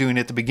Antichrist is doing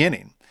at the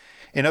beginning.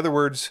 In other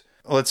words,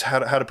 how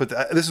to put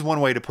that. This is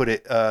one way to put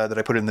it that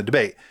I put in the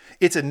debate.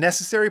 It's a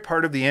necessary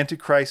part of the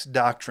Antichrist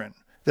doctrine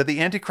that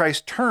the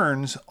Antichrist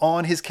turns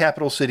on his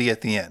capital city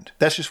at the end.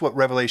 That's just what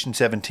Revelation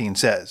 17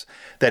 says,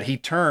 that he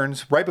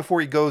turns right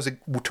before he goes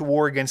to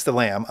war against the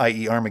Lamb,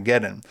 i.e.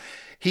 Armageddon.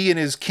 He and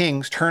his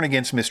kings turn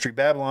against Mystery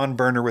Babylon,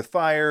 burn her with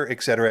fire,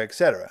 etc.,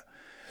 etc.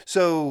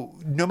 So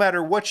no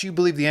matter what you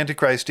believe the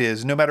Antichrist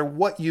is, no matter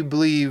what you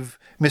believe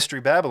Mystery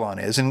Babylon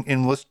is,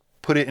 and let's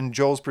put it in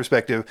Joel's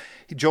perspective,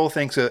 Joel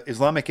thinks an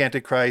Islamic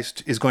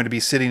Antichrist is going to be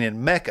sitting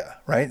in Mecca,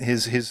 right?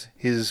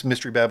 His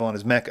Mystery Babylon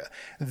is Mecca.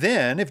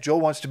 Then, if Joel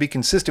wants to be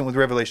consistent with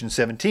Revelation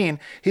 17,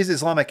 his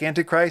Islamic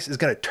Antichrist is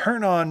going to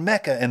turn on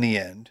Mecca in the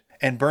end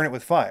and burn it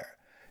with fire.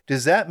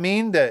 Does that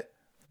mean that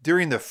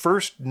during the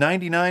first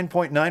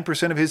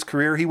 99.9% of his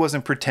career, he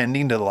wasn't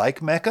pretending to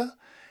like Mecca?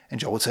 And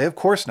Joel would say, of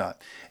course not.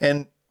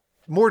 And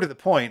more to the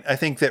point, I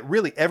think that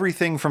really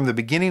everything from the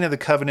beginning of the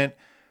covenant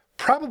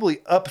probably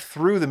up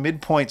through the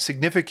midpoint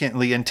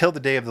significantly until the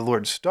day of the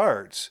Lord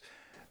starts,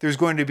 there's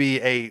going to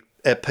be a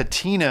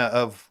patina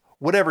of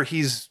whatever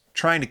he's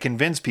trying to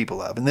convince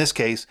people of. In this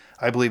case,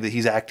 I believe that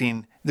he's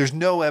acting, there's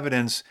no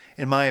evidence,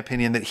 in my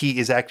opinion, that he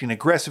is acting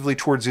aggressively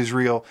towards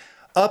Israel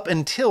up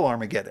until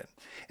Armageddon.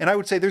 And I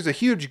would say there's a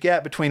huge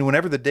gap between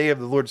whenever the day of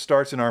the Lord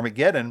starts and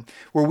Armageddon,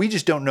 where we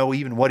just don't know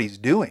even what he's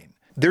doing.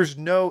 There's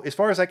no, as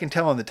far as I can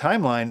tell on the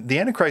timeline, the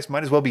Antichrist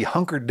might as well be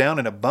hunkered down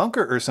in a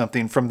bunker or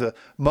something from the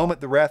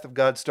moment the wrath of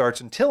God starts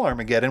until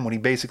Armageddon, when he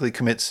basically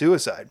commits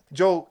suicide.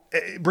 Joel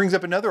brings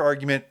up another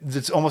argument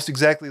that's almost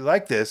exactly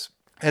like this.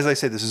 As I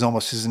said, this is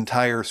almost his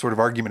entire sort of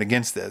argument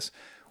against this,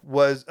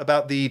 was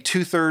about the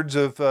 2/3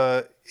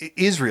 of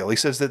Israel. He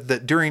says that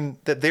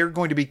they're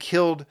going to be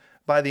killed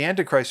by the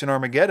Antichrist in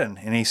Armageddon.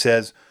 And he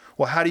says,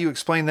 well, how do you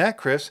explain that,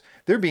 Chris?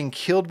 They're being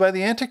killed by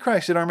the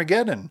Antichrist at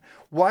Armageddon.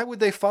 Why would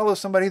they follow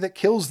somebody that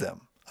kills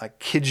them? I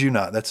kid you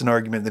not. That's an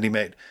argument that he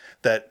made.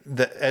 That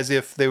as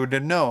if they would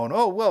have known,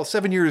 oh, well,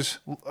 7 years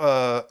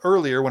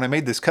earlier when I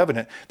made this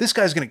covenant, this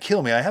guy's going to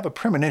kill me. I have a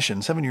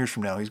premonition 7 years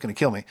from now he's going to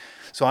kill me.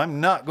 So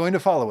I'm not going to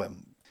follow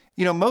him.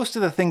 Most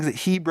of the things that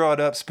he brought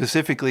up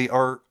specifically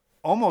are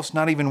almost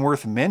not even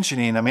worth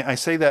mentioning. I mean, I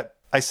say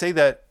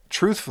that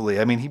truthfully.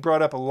 I mean, he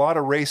brought up a lot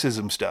of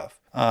racism stuff.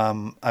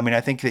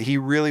 I think that he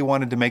really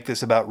wanted to make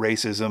this about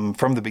racism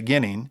from the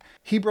beginning.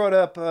 He brought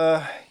up,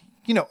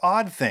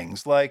 odd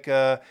things like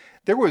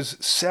there was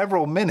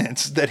several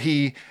minutes that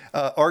he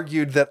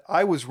argued that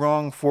I was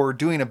wrong for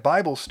doing a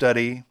Bible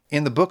study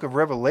in the book of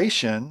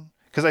Revelation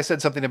because I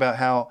said something about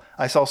how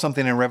I saw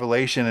something in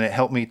Revelation and it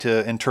helped me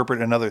to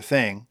interpret another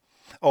thing.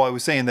 Oh, I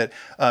was saying that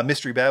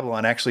Mystery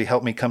Babylon actually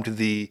helped me come to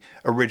the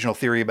original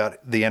theory about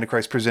the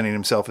Antichrist presenting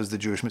himself as the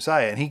Jewish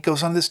Messiah. And he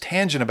goes on this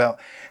tangent about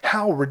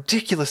how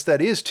ridiculous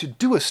that is to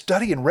do a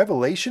study in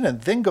Revelation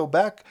and then go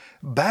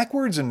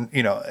backwards. And,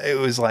 it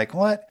was like,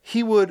 what?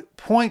 He would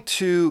point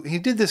to, he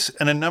did this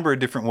in a number of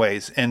different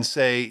ways and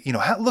say,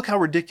 look how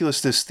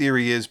ridiculous this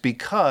theory is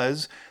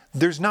because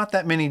there's not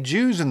that many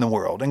Jews in the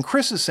world. And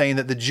Chris is saying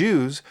that the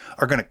Jews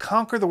are going to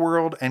conquer the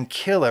world and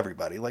kill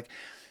everybody.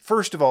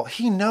 First of all,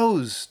 he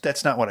knows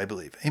that's not what I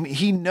believe. I mean,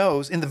 he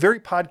knows in the very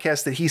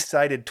podcast that he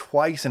cited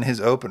twice in his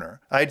opener,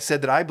 I'd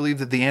said that I believe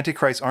that the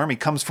Antichrist army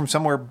comes from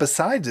somewhere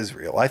besides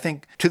Israel. I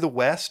think to the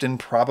west and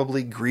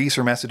probably Greece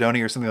or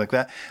Macedonia or something like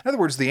that. In other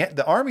words,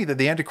 the army that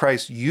the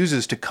Antichrist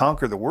uses to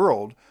conquer the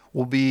world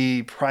will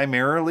be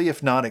primarily,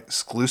 if not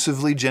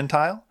exclusively,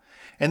 Gentile.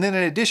 And then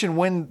in addition,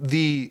 when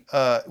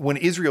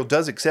Israel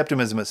does accept him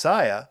as a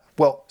Messiah,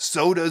 well,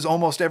 so does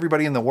almost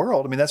everybody in the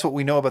world. I mean, that's what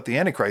we know about the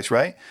Antichrist,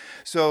 right?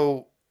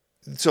 So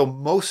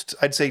most,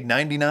 I'd say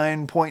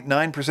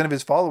 99.9% of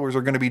his followers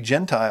are going to be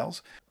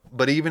Gentiles.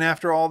 But even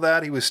after all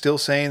that, he was still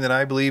saying that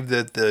I believe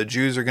that the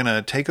Jews are going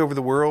to take over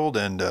the world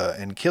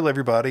and kill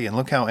everybody. And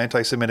look how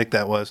anti-Semitic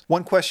that was.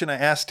 One question I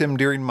asked him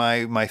during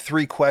my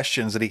 3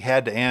 questions that he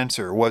had to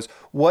answer was,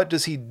 what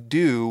does he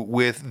do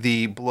with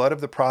the blood of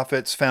the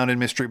prophets found in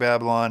Mystery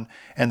Babylon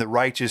and the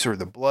righteous, or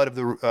the blood of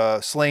the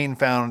slain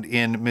found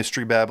in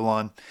Mystery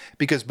Babylon?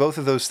 Because both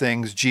of those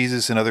things,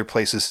 Jesus and other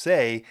places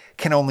say,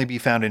 can only be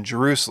found in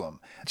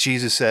Jerusalem.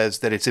 Jesus says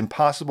that it's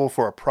impossible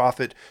for a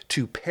prophet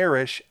to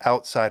perish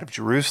outside of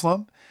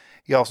Jerusalem.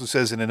 He also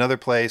says in another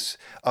place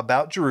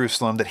about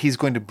Jerusalem that he's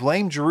going to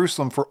blame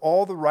Jerusalem for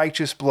all the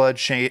righteous blood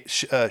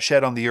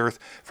shed on the earth,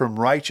 from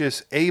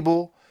righteous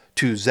Abel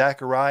to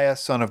Zechariah,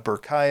 son of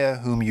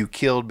Berechiah, whom you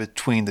killed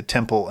between the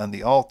temple and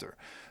the altar.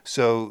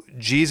 So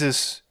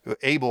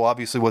Abel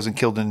obviously wasn't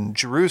killed in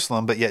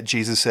Jerusalem, but yet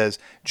Jesus says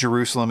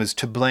Jerusalem is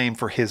to blame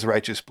for his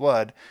righteous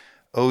blood.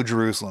 O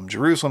Jerusalem,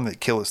 Jerusalem that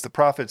killest the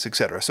prophets,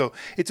 etc. So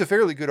it's a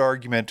fairly good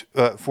argument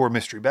for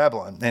Mystery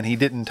Babylon, and he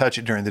didn't touch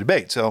it during the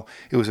debate. So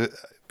it was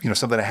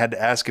something I had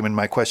to ask him in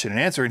my question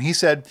and answer. And he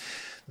said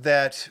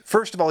that,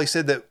 first of all, he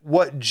said that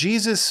what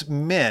Jesus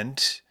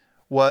meant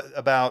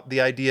about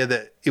the idea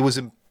that it was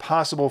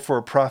impossible for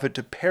a prophet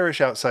to perish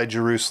outside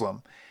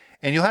Jerusalem.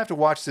 And you'll have to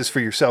watch this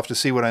for yourself to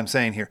see what I'm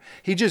saying here.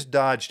 He just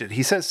dodged it.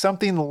 He says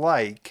something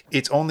like,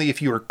 it's only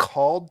if you are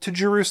called to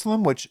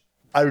Jerusalem, which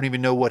I don't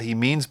even know what he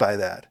means by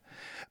that.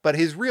 But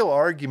his real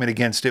argument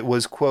against it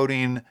was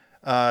quoting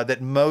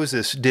that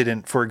Moses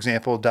didn't, for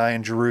example, die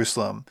in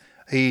Jerusalem.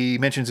 He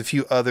mentions a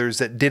few others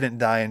that didn't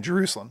die in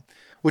Jerusalem,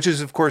 which is,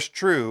 of course,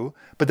 true,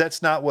 but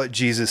that's not what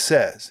Jesus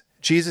says.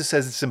 Jesus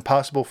says it's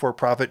impossible for a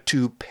prophet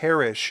to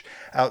perish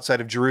outside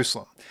of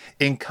Jerusalem.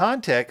 In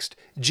context,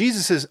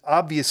 Jesus is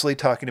obviously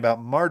talking about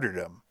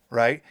martyrdom,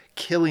 right?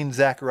 Killing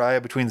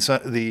Zechariah between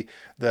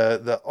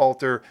the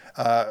altar.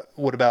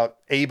 What about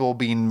Abel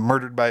being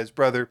murdered by his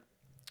brother?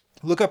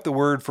 Look up the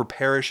word for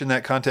perish in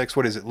that context.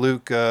 What is it?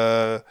 Luke,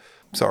 I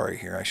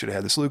should have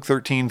had this. Luke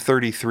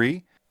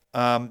 13:33.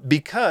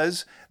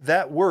 Because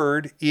that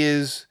word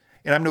is,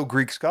 and I'm no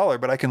Greek scholar,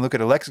 but I can look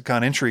at a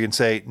lexicon entry and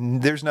say,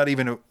 there's not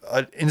even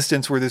an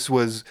instance where this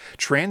was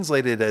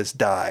translated as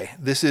die.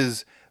 This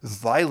is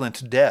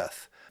violent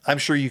death. I'm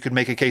sure you could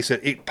make a case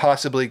that it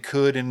possibly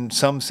could in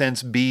some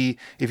sense be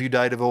if you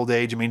died of old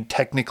age. I mean,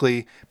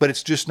 technically, but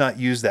it's just not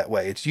used that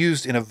way. It's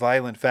used in a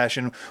violent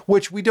fashion,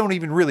 which we don't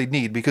even really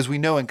need because we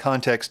know in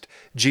context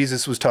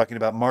Jesus was talking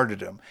about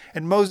martyrdom.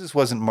 And Moses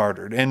wasn't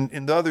martyred, and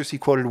the others he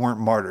quoted weren't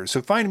martyred.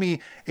 So find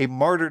me a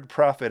martyred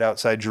prophet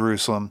outside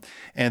Jerusalem,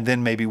 and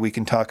then maybe we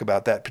can talk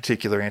about that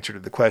particular answer to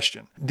the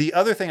question. The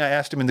other thing I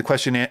asked him in the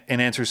question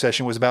and answer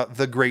session was about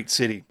the great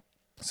city.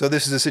 So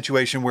this is a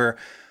situation where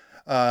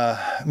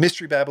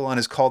Mystery Babylon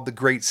is called the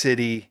Great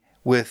City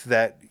with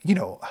that,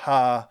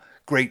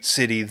 great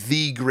city,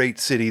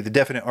 the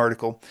definite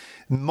article,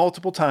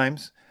 multiple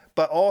times,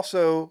 but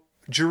also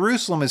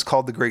Jerusalem is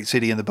called the Great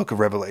City in the book of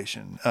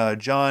Revelation.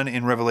 John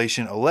in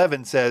Revelation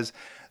 11 says,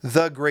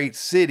 the great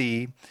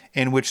city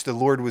in which the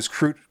Lord was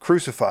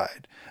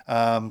crucified.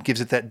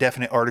 Gives it that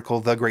definite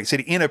article, the great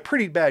city, in a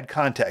pretty bad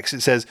context.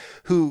 It says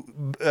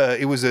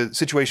it was a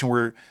situation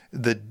where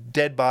the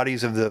dead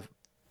bodies of the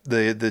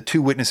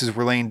 2 witnesses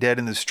were laying dead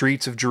in the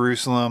streets of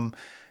Jerusalem,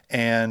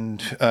 and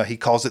he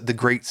calls it the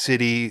great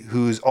city,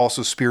 who's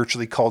also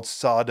spiritually called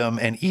Sodom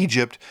and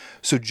Egypt.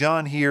 So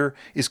John here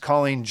is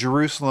calling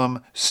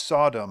Jerusalem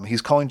Sodom.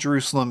 He's calling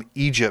Jerusalem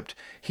Egypt.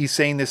 He's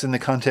saying this in the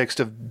context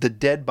of the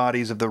dead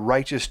bodies of the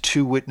righteous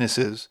 2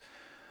 witnesses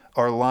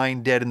are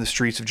lying dead in the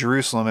streets of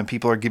Jerusalem, and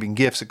people are giving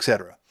gifts,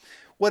 etc.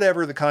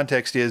 Whatever the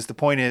context is, the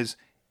point is,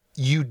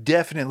 you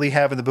definitely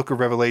have in the book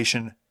of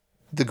Revelation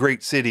the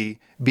great city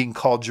being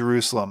called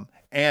Jerusalem,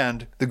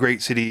 and the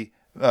great city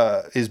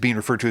is being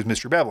referred to as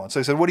Mystery Babylon.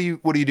 So I said, what do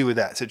you do with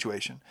that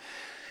situation?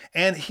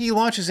 And he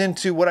launches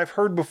into what I've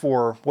heard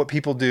before. What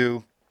people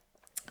do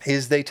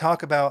is they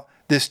talk about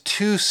this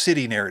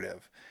 2-city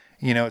narrative.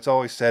 It's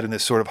always said in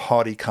this sort of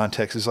haughty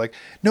context, is like,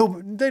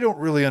 no, they don't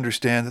really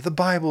understand that the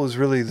Bible is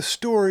really the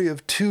story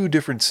of two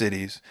different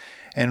cities.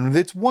 And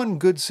it's one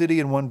good city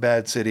and one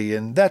bad city,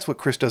 and that's what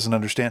Chris doesn't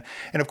understand.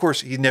 And of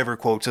course, he never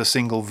quotes a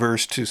single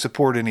verse to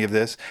support any of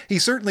this. He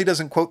certainly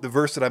doesn't quote the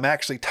verse that I'm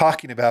actually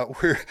talking about,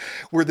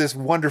 where this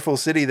wonderful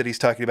city that he's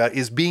talking about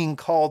is being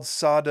called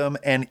Sodom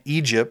and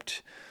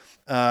Egypt.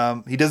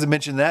 He doesn't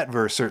mention that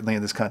verse, certainly,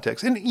 in this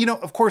context. And,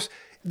 of course,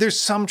 there's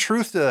some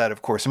truth to that,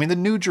 of course. I mean, the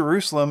New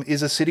Jerusalem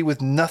is a city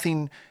with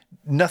nothing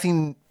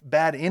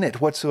bad in it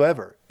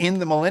whatsoever in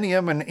the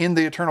millennium and in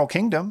the eternal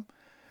kingdom,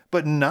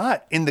 but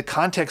not in the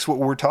context what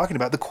we're talking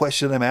about, the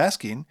question I'm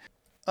asking.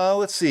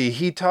 Let's see.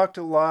 He talked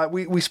a lot.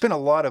 We spent a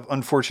lot of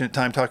unfortunate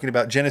time talking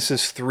about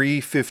Genesis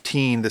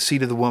 3:15, the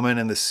seed of the woman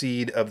and the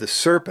seed of the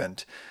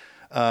serpent.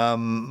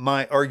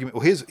 My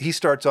argument, he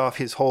starts off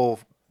his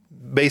whole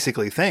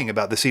basically thing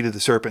about the seed of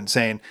the serpent,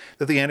 saying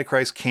that the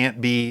Antichrist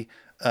can't be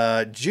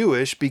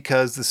Jewish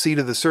because the seed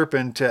of the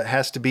serpent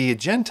has to be a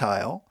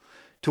Gentile.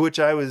 To which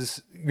I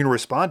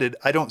responded,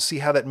 I don't see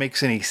how that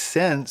makes any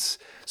sense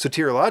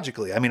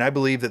soteriologically. I mean, I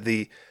believe that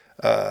the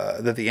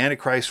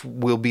Antichrist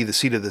will be the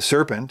seed of the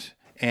serpent,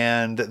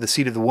 and the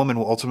seed of the woman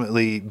will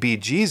ultimately be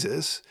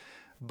Jesus.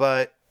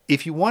 But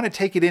if you want to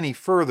take it any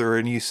further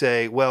and you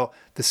say, well,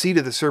 the seed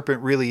of the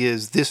serpent really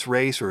is this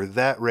race or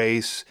that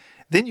race,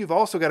 then you've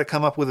also got to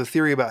come up with a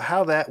theory about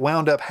how that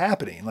wound up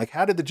happening. Like,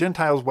 how did the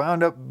Gentiles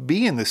wound up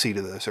being the seed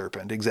of the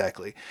serpent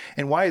exactly?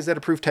 And why is that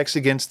a proof text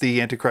against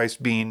the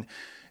Antichrist being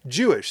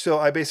Jewish? So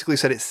I basically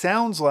said, it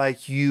sounds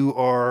like you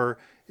are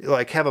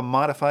have a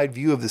modified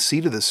view of the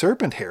seed of the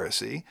serpent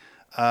heresy.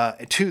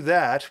 To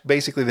that,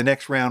 basically the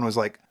next round was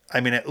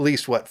at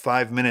least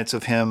 5 minutes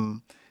of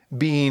him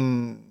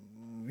being,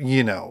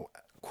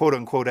 quote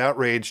unquote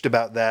outraged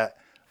about that.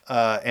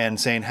 And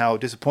saying how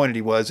disappointed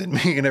he was in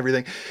me and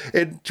everything.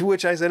 And to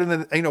which I said,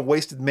 and then,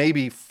 wasted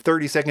maybe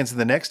 30 seconds in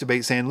the next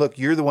debate saying, look,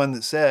 you're the one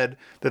that said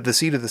that the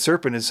seed of the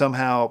serpent is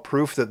somehow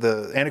proof that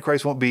the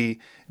Antichrist won't be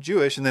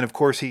Jewish. And then, of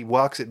course, he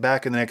walks it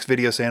back in the next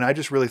video saying, I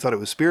just really thought it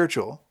was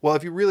spiritual. Well,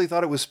 if you really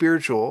thought it was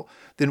spiritual,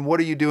 then what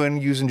are you doing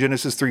using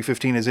Genesis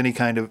 3:15 as any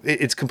kind of,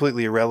 it's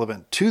completely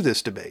irrelevant to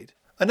this debate.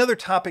 Another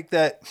topic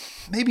that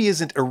maybe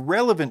isn't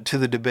irrelevant to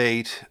the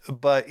debate,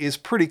 but is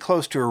pretty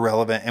close to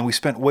irrelevant, and we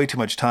spent way too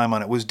much time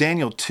on it, was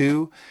Daniel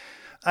 2.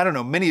 I don't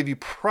know, many of you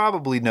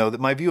probably know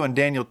that my view on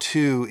Daniel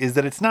 2 is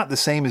that it's not the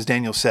same as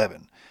Daniel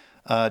 7.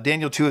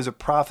 Daniel 2 is a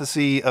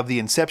prophecy of the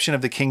inception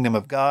of the kingdom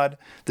of God.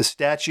 The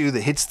statue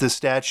that hits the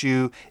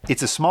statue,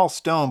 it's a small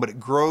stone, but it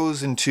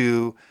grows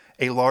into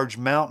a large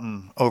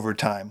mountain over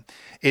time.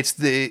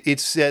 It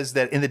says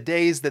that in the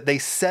days that they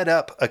set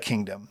up a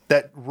kingdom,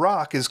 that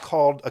rock is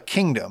called a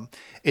kingdom.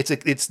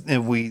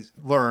 And we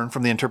learn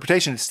from the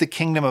interpretation, it's the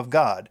kingdom of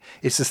God.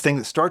 It's this thing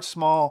that starts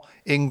small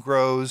and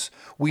grows.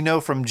 We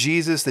know from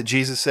Jesus that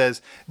Jesus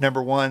says,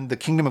 number one, the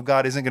kingdom of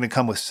God isn't going to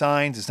come with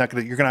signs.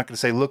 You're not going to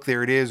say, look,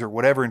 there it is, or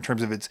whatever, in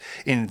terms of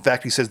in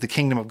fact, he says the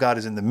kingdom of God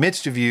is in the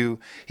midst of you.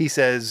 He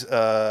says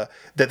that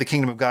the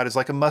kingdom of God is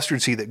like a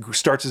mustard seed that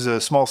starts as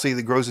a small seed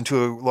that grows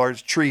into a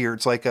large tree, or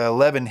it's like a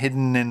leaven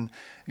hidden in,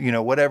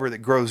 whatever, that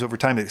grows over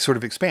time, that sort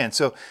of expands.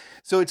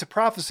 So it's a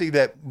prophecy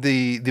that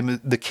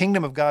the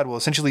kingdom of God will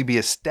essentially be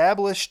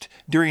established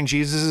during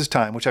Jesus'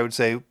 time, which I would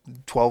say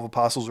 12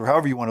 apostles, or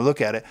however you want to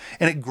look at it,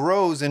 and it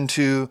grows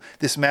into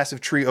this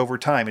massive tree over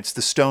time. It's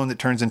the stone that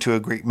turns into a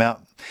great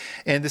mountain.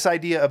 And this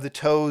idea of the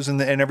toes and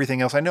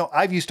everything else, I know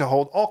I've used to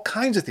hold all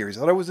kinds of theories.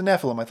 I thought it was a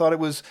Nephilim. I thought it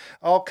was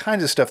all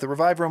kinds of stuff that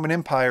revived Roman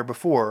Empire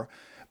before.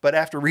 But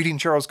after reading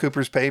Charles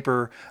Cooper's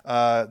paper,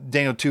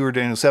 Daniel 2 or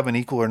Daniel 7,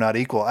 equal or not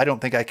equal, I don't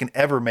think I can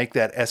ever make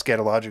that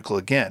eschatological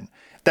again.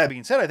 That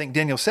being said, I think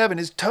Daniel 7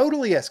 is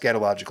totally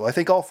eschatological. I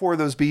think all four of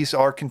those beasts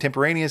are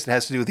contemporaneous. It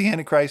has to do with the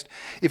Antichrist.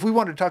 If we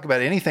wanted to talk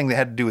about anything that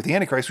had to do with the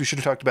Antichrist, we should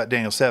have talked about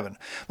Daniel 7.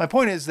 My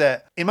point is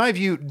that, in my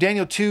view,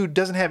 Daniel 2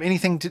 doesn't have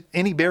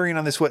any bearing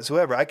on this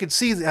whatsoever. I could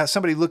see how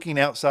somebody looking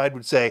outside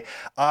would say,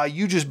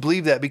 you just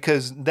believe that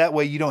because that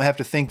way you don't have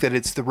to think that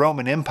it's the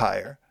Roman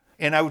Empire.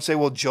 And I would say,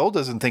 well, Joel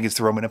doesn't think it's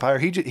the Roman Empire.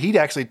 He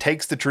actually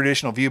takes the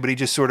traditional view, but he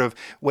just sort of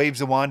waves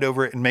a wand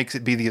over it and makes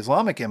it be the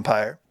Islamic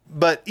Empire.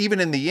 But even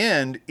in the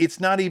end, it's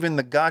not even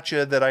the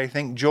gotcha that I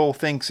think Joel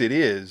thinks it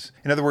is.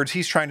 In other words,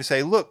 he's trying to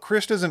say, look,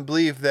 Chris doesn't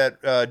believe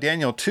that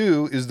Daniel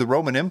 2 is the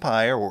Roman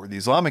Empire or the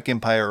Islamic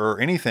Empire or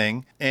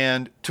anything.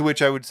 And to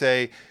which I would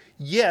say,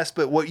 yes,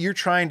 but what you're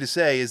trying to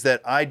say is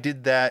that I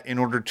did that in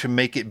order to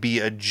make it be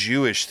a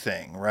Jewish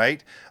thing,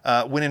 right?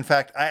 When in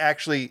fact, I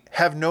actually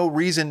have no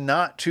reason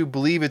not to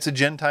believe it's a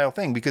Gentile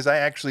thing, because I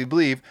actually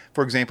believe,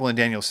 for example, in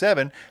Daniel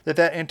 7, that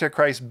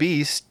Antichrist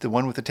beast, the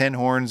one with the 10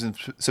 horns and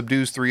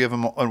subdues 3 of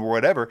them or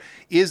whatever,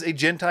 is a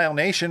Gentile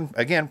nation,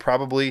 again,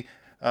 probably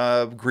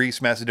Greece,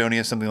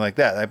 Macedonia, something like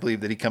that. I believe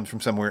that he comes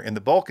from somewhere in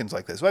the Balkans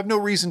like this. So I have no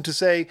reason to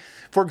say,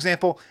 for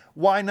example,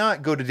 why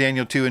not go to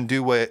Daniel 2 and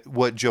do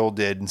what Joel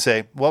did and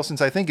say, well,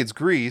 since I think it's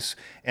Greece,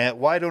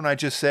 why don't I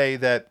just say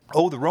that,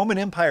 the Roman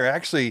Empire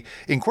actually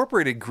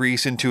incorporated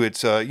Greece into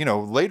its,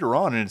 later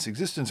on in its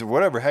existence or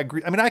whatever, had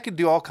Greece. I mean, I could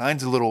do all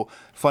kinds of little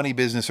funny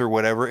business or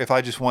whatever if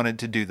I just wanted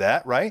to do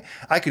that, right?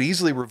 I could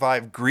easily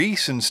revive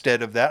Greece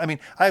instead of that. I mean,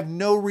 I have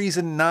no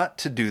reason not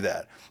to do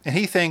that. And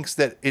he thinks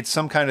that it's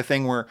some kind of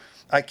thing where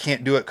I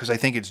can't do it because I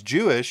think it's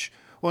Jewish.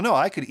 Well, no,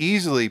 I could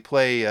easily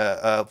play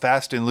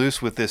fast and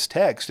loose with this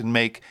text and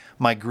make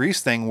my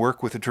Greece thing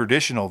work with a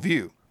traditional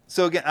view.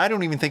 So again, I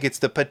don't even think it's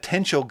the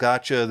potential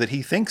gotcha that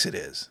he thinks it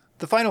is.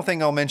 The final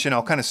thing I'll mention,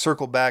 I'll kind of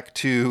circle back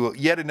to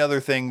yet another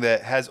thing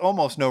that has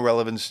almost no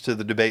relevance to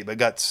the debate, but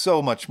got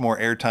so much more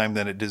airtime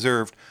than it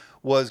deserved,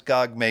 was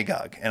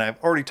Gog-Magog. And I've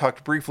already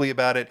talked briefly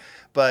about it,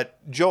 but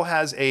Joel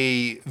has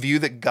a view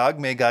that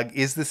Gog-Magog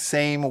is the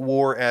same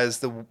war as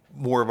the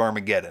War of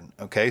Armageddon.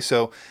 Okay,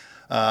 so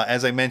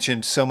as I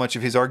mentioned, so much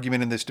of his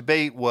argument in this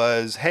debate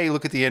was, hey,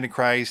 look at the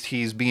Antichrist.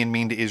 He's being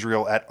mean to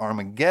Israel at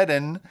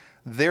Armageddon.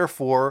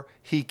 Therefore,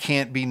 he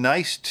can't be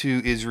nice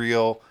to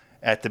Israel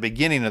at the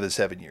beginning of the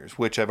 7 years,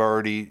 which I've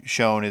already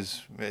shown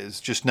is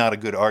just not a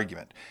good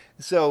argument.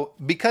 So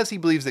because he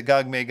believes that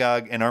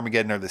Gog-Magog and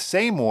Armageddon are the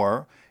same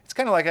war, it's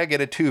kind of like I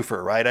get a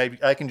twofer, right?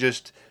 I can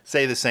just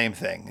say the same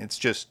thing. It's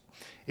just...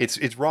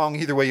 It's wrong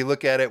either way you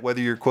look at it, whether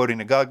you're quoting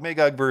a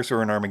Gog-Magog verse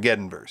or an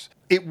Armageddon verse.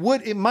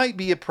 It might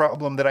be a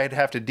problem that I'd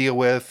have to deal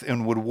with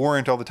and would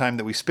warrant all the time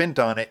that we spent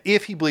on it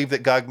if he believed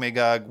that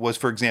Gog-Magog was,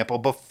 for example,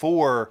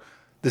 before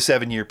the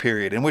 7-year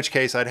period, in which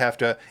case I'd have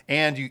to,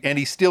 and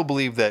he still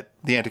believed that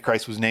the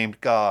Antichrist was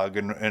named Gog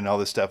and all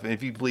this stuff. And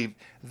if you believe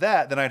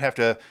that, then I'd have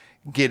to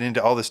get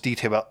into all this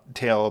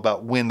detail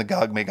about when the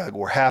Gog-Magog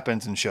war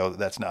happens and show that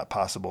that's not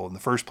possible in the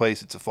first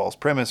place. It's a false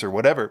premise or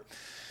whatever.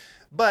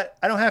 But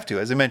I don't have to,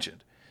 as I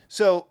mentioned.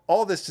 So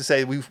all this to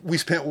say, we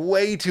spent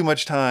way too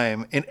much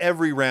time in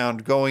every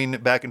round going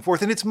back and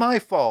forth, and it's my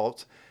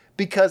fault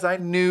because I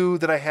knew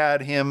that I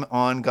had him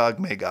on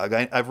Gog-Magog.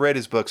 I've read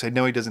his books. I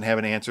know he doesn't have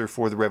an answer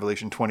for the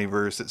Revelation 20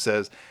 verse that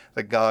says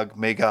that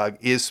Gog-Magog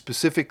is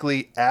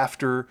specifically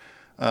after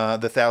the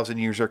 1,000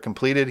 years are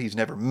completed. He's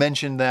never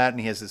mentioned that,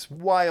 and he has this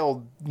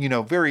wild,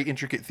 very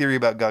intricate theory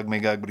about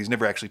Gog-Magog, but he's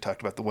never actually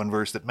talked about the one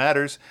verse that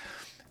matters.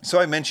 So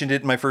I mentioned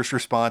it in my first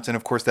response, and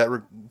of course that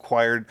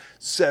required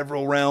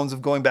several rounds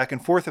of going back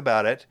and forth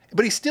about it.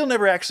 But he still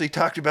never actually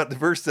talked about the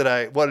verse that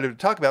I wanted to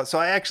talk about. So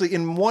I actually,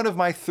 in one of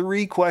my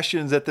 3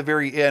 questions at the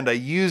very end, I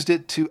used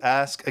it to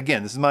ask,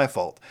 again, this is my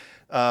fault,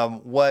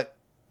 what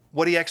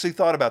he actually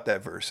thought about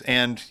that verse.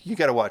 And you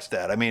got to watch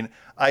that. I mean,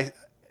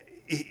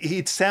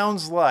 it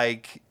sounds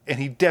like, and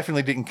he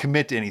definitely didn't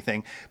commit to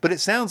anything, but it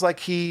sounds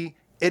like he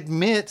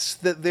admits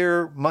that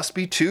there must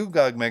be 2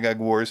 Gog-Magog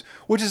wars,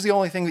 which is the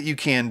only thing that you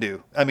can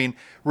do. I mean,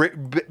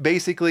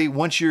 basically,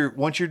 once you're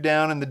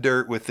down in the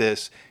dirt with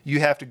this, you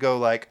have to go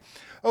like,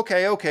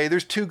 okay,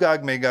 there's 2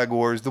 Gog-Magog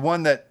wars, the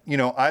one that,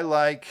 I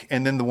like,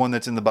 and then the one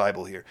that's in the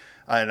Bible here.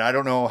 And I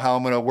don't know how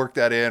I'm going to work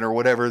that in or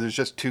whatever. There's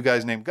just 2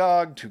 guys named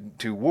Gog,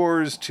 two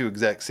wars, 2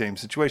 exact same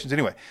situations.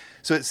 Anyway,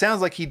 so it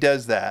sounds like he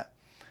does that.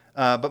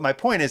 But my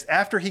point is,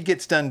 after he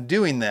gets done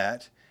doing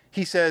that,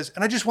 he says,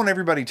 and I just want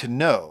everybody to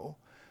know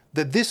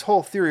that this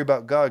whole theory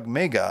about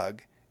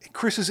Gog-Magog,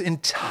 Chris's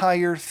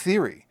entire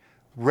theory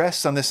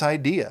rests on this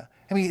idea.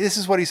 I mean, this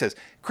is what he says.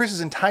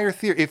 Chris's entire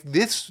theory, if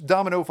this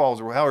domino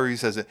falls, or however he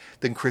says it,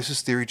 then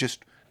Chris's theory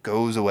just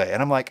goes away.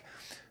 And I'm like,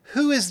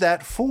 who is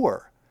that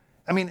for?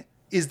 I mean,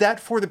 is that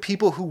for the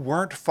people who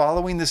weren't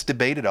following this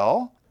debate at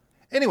all?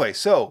 Anyway,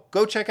 so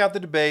go check out the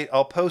debate.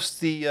 I'll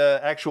post the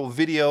actual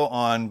video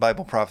on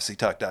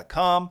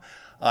BibleProphecyTalk.com.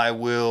 I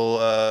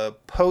will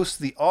post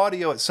the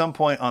audio at some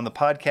point on the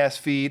podcast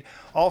feed.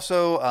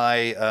 Also,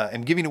 I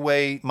am giving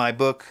away my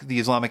book, The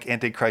Islamic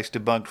Antichrist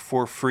Debunked,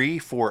 for free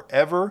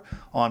forever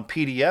on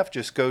PDF.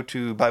 Just go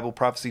to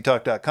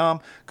BibleProphecyTalk.com,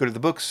 go to the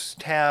books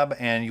tab,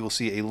 and you will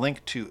see a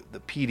link to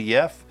the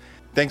PDF.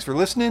 Thanks for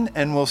listening,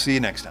 and we'll see you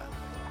next time.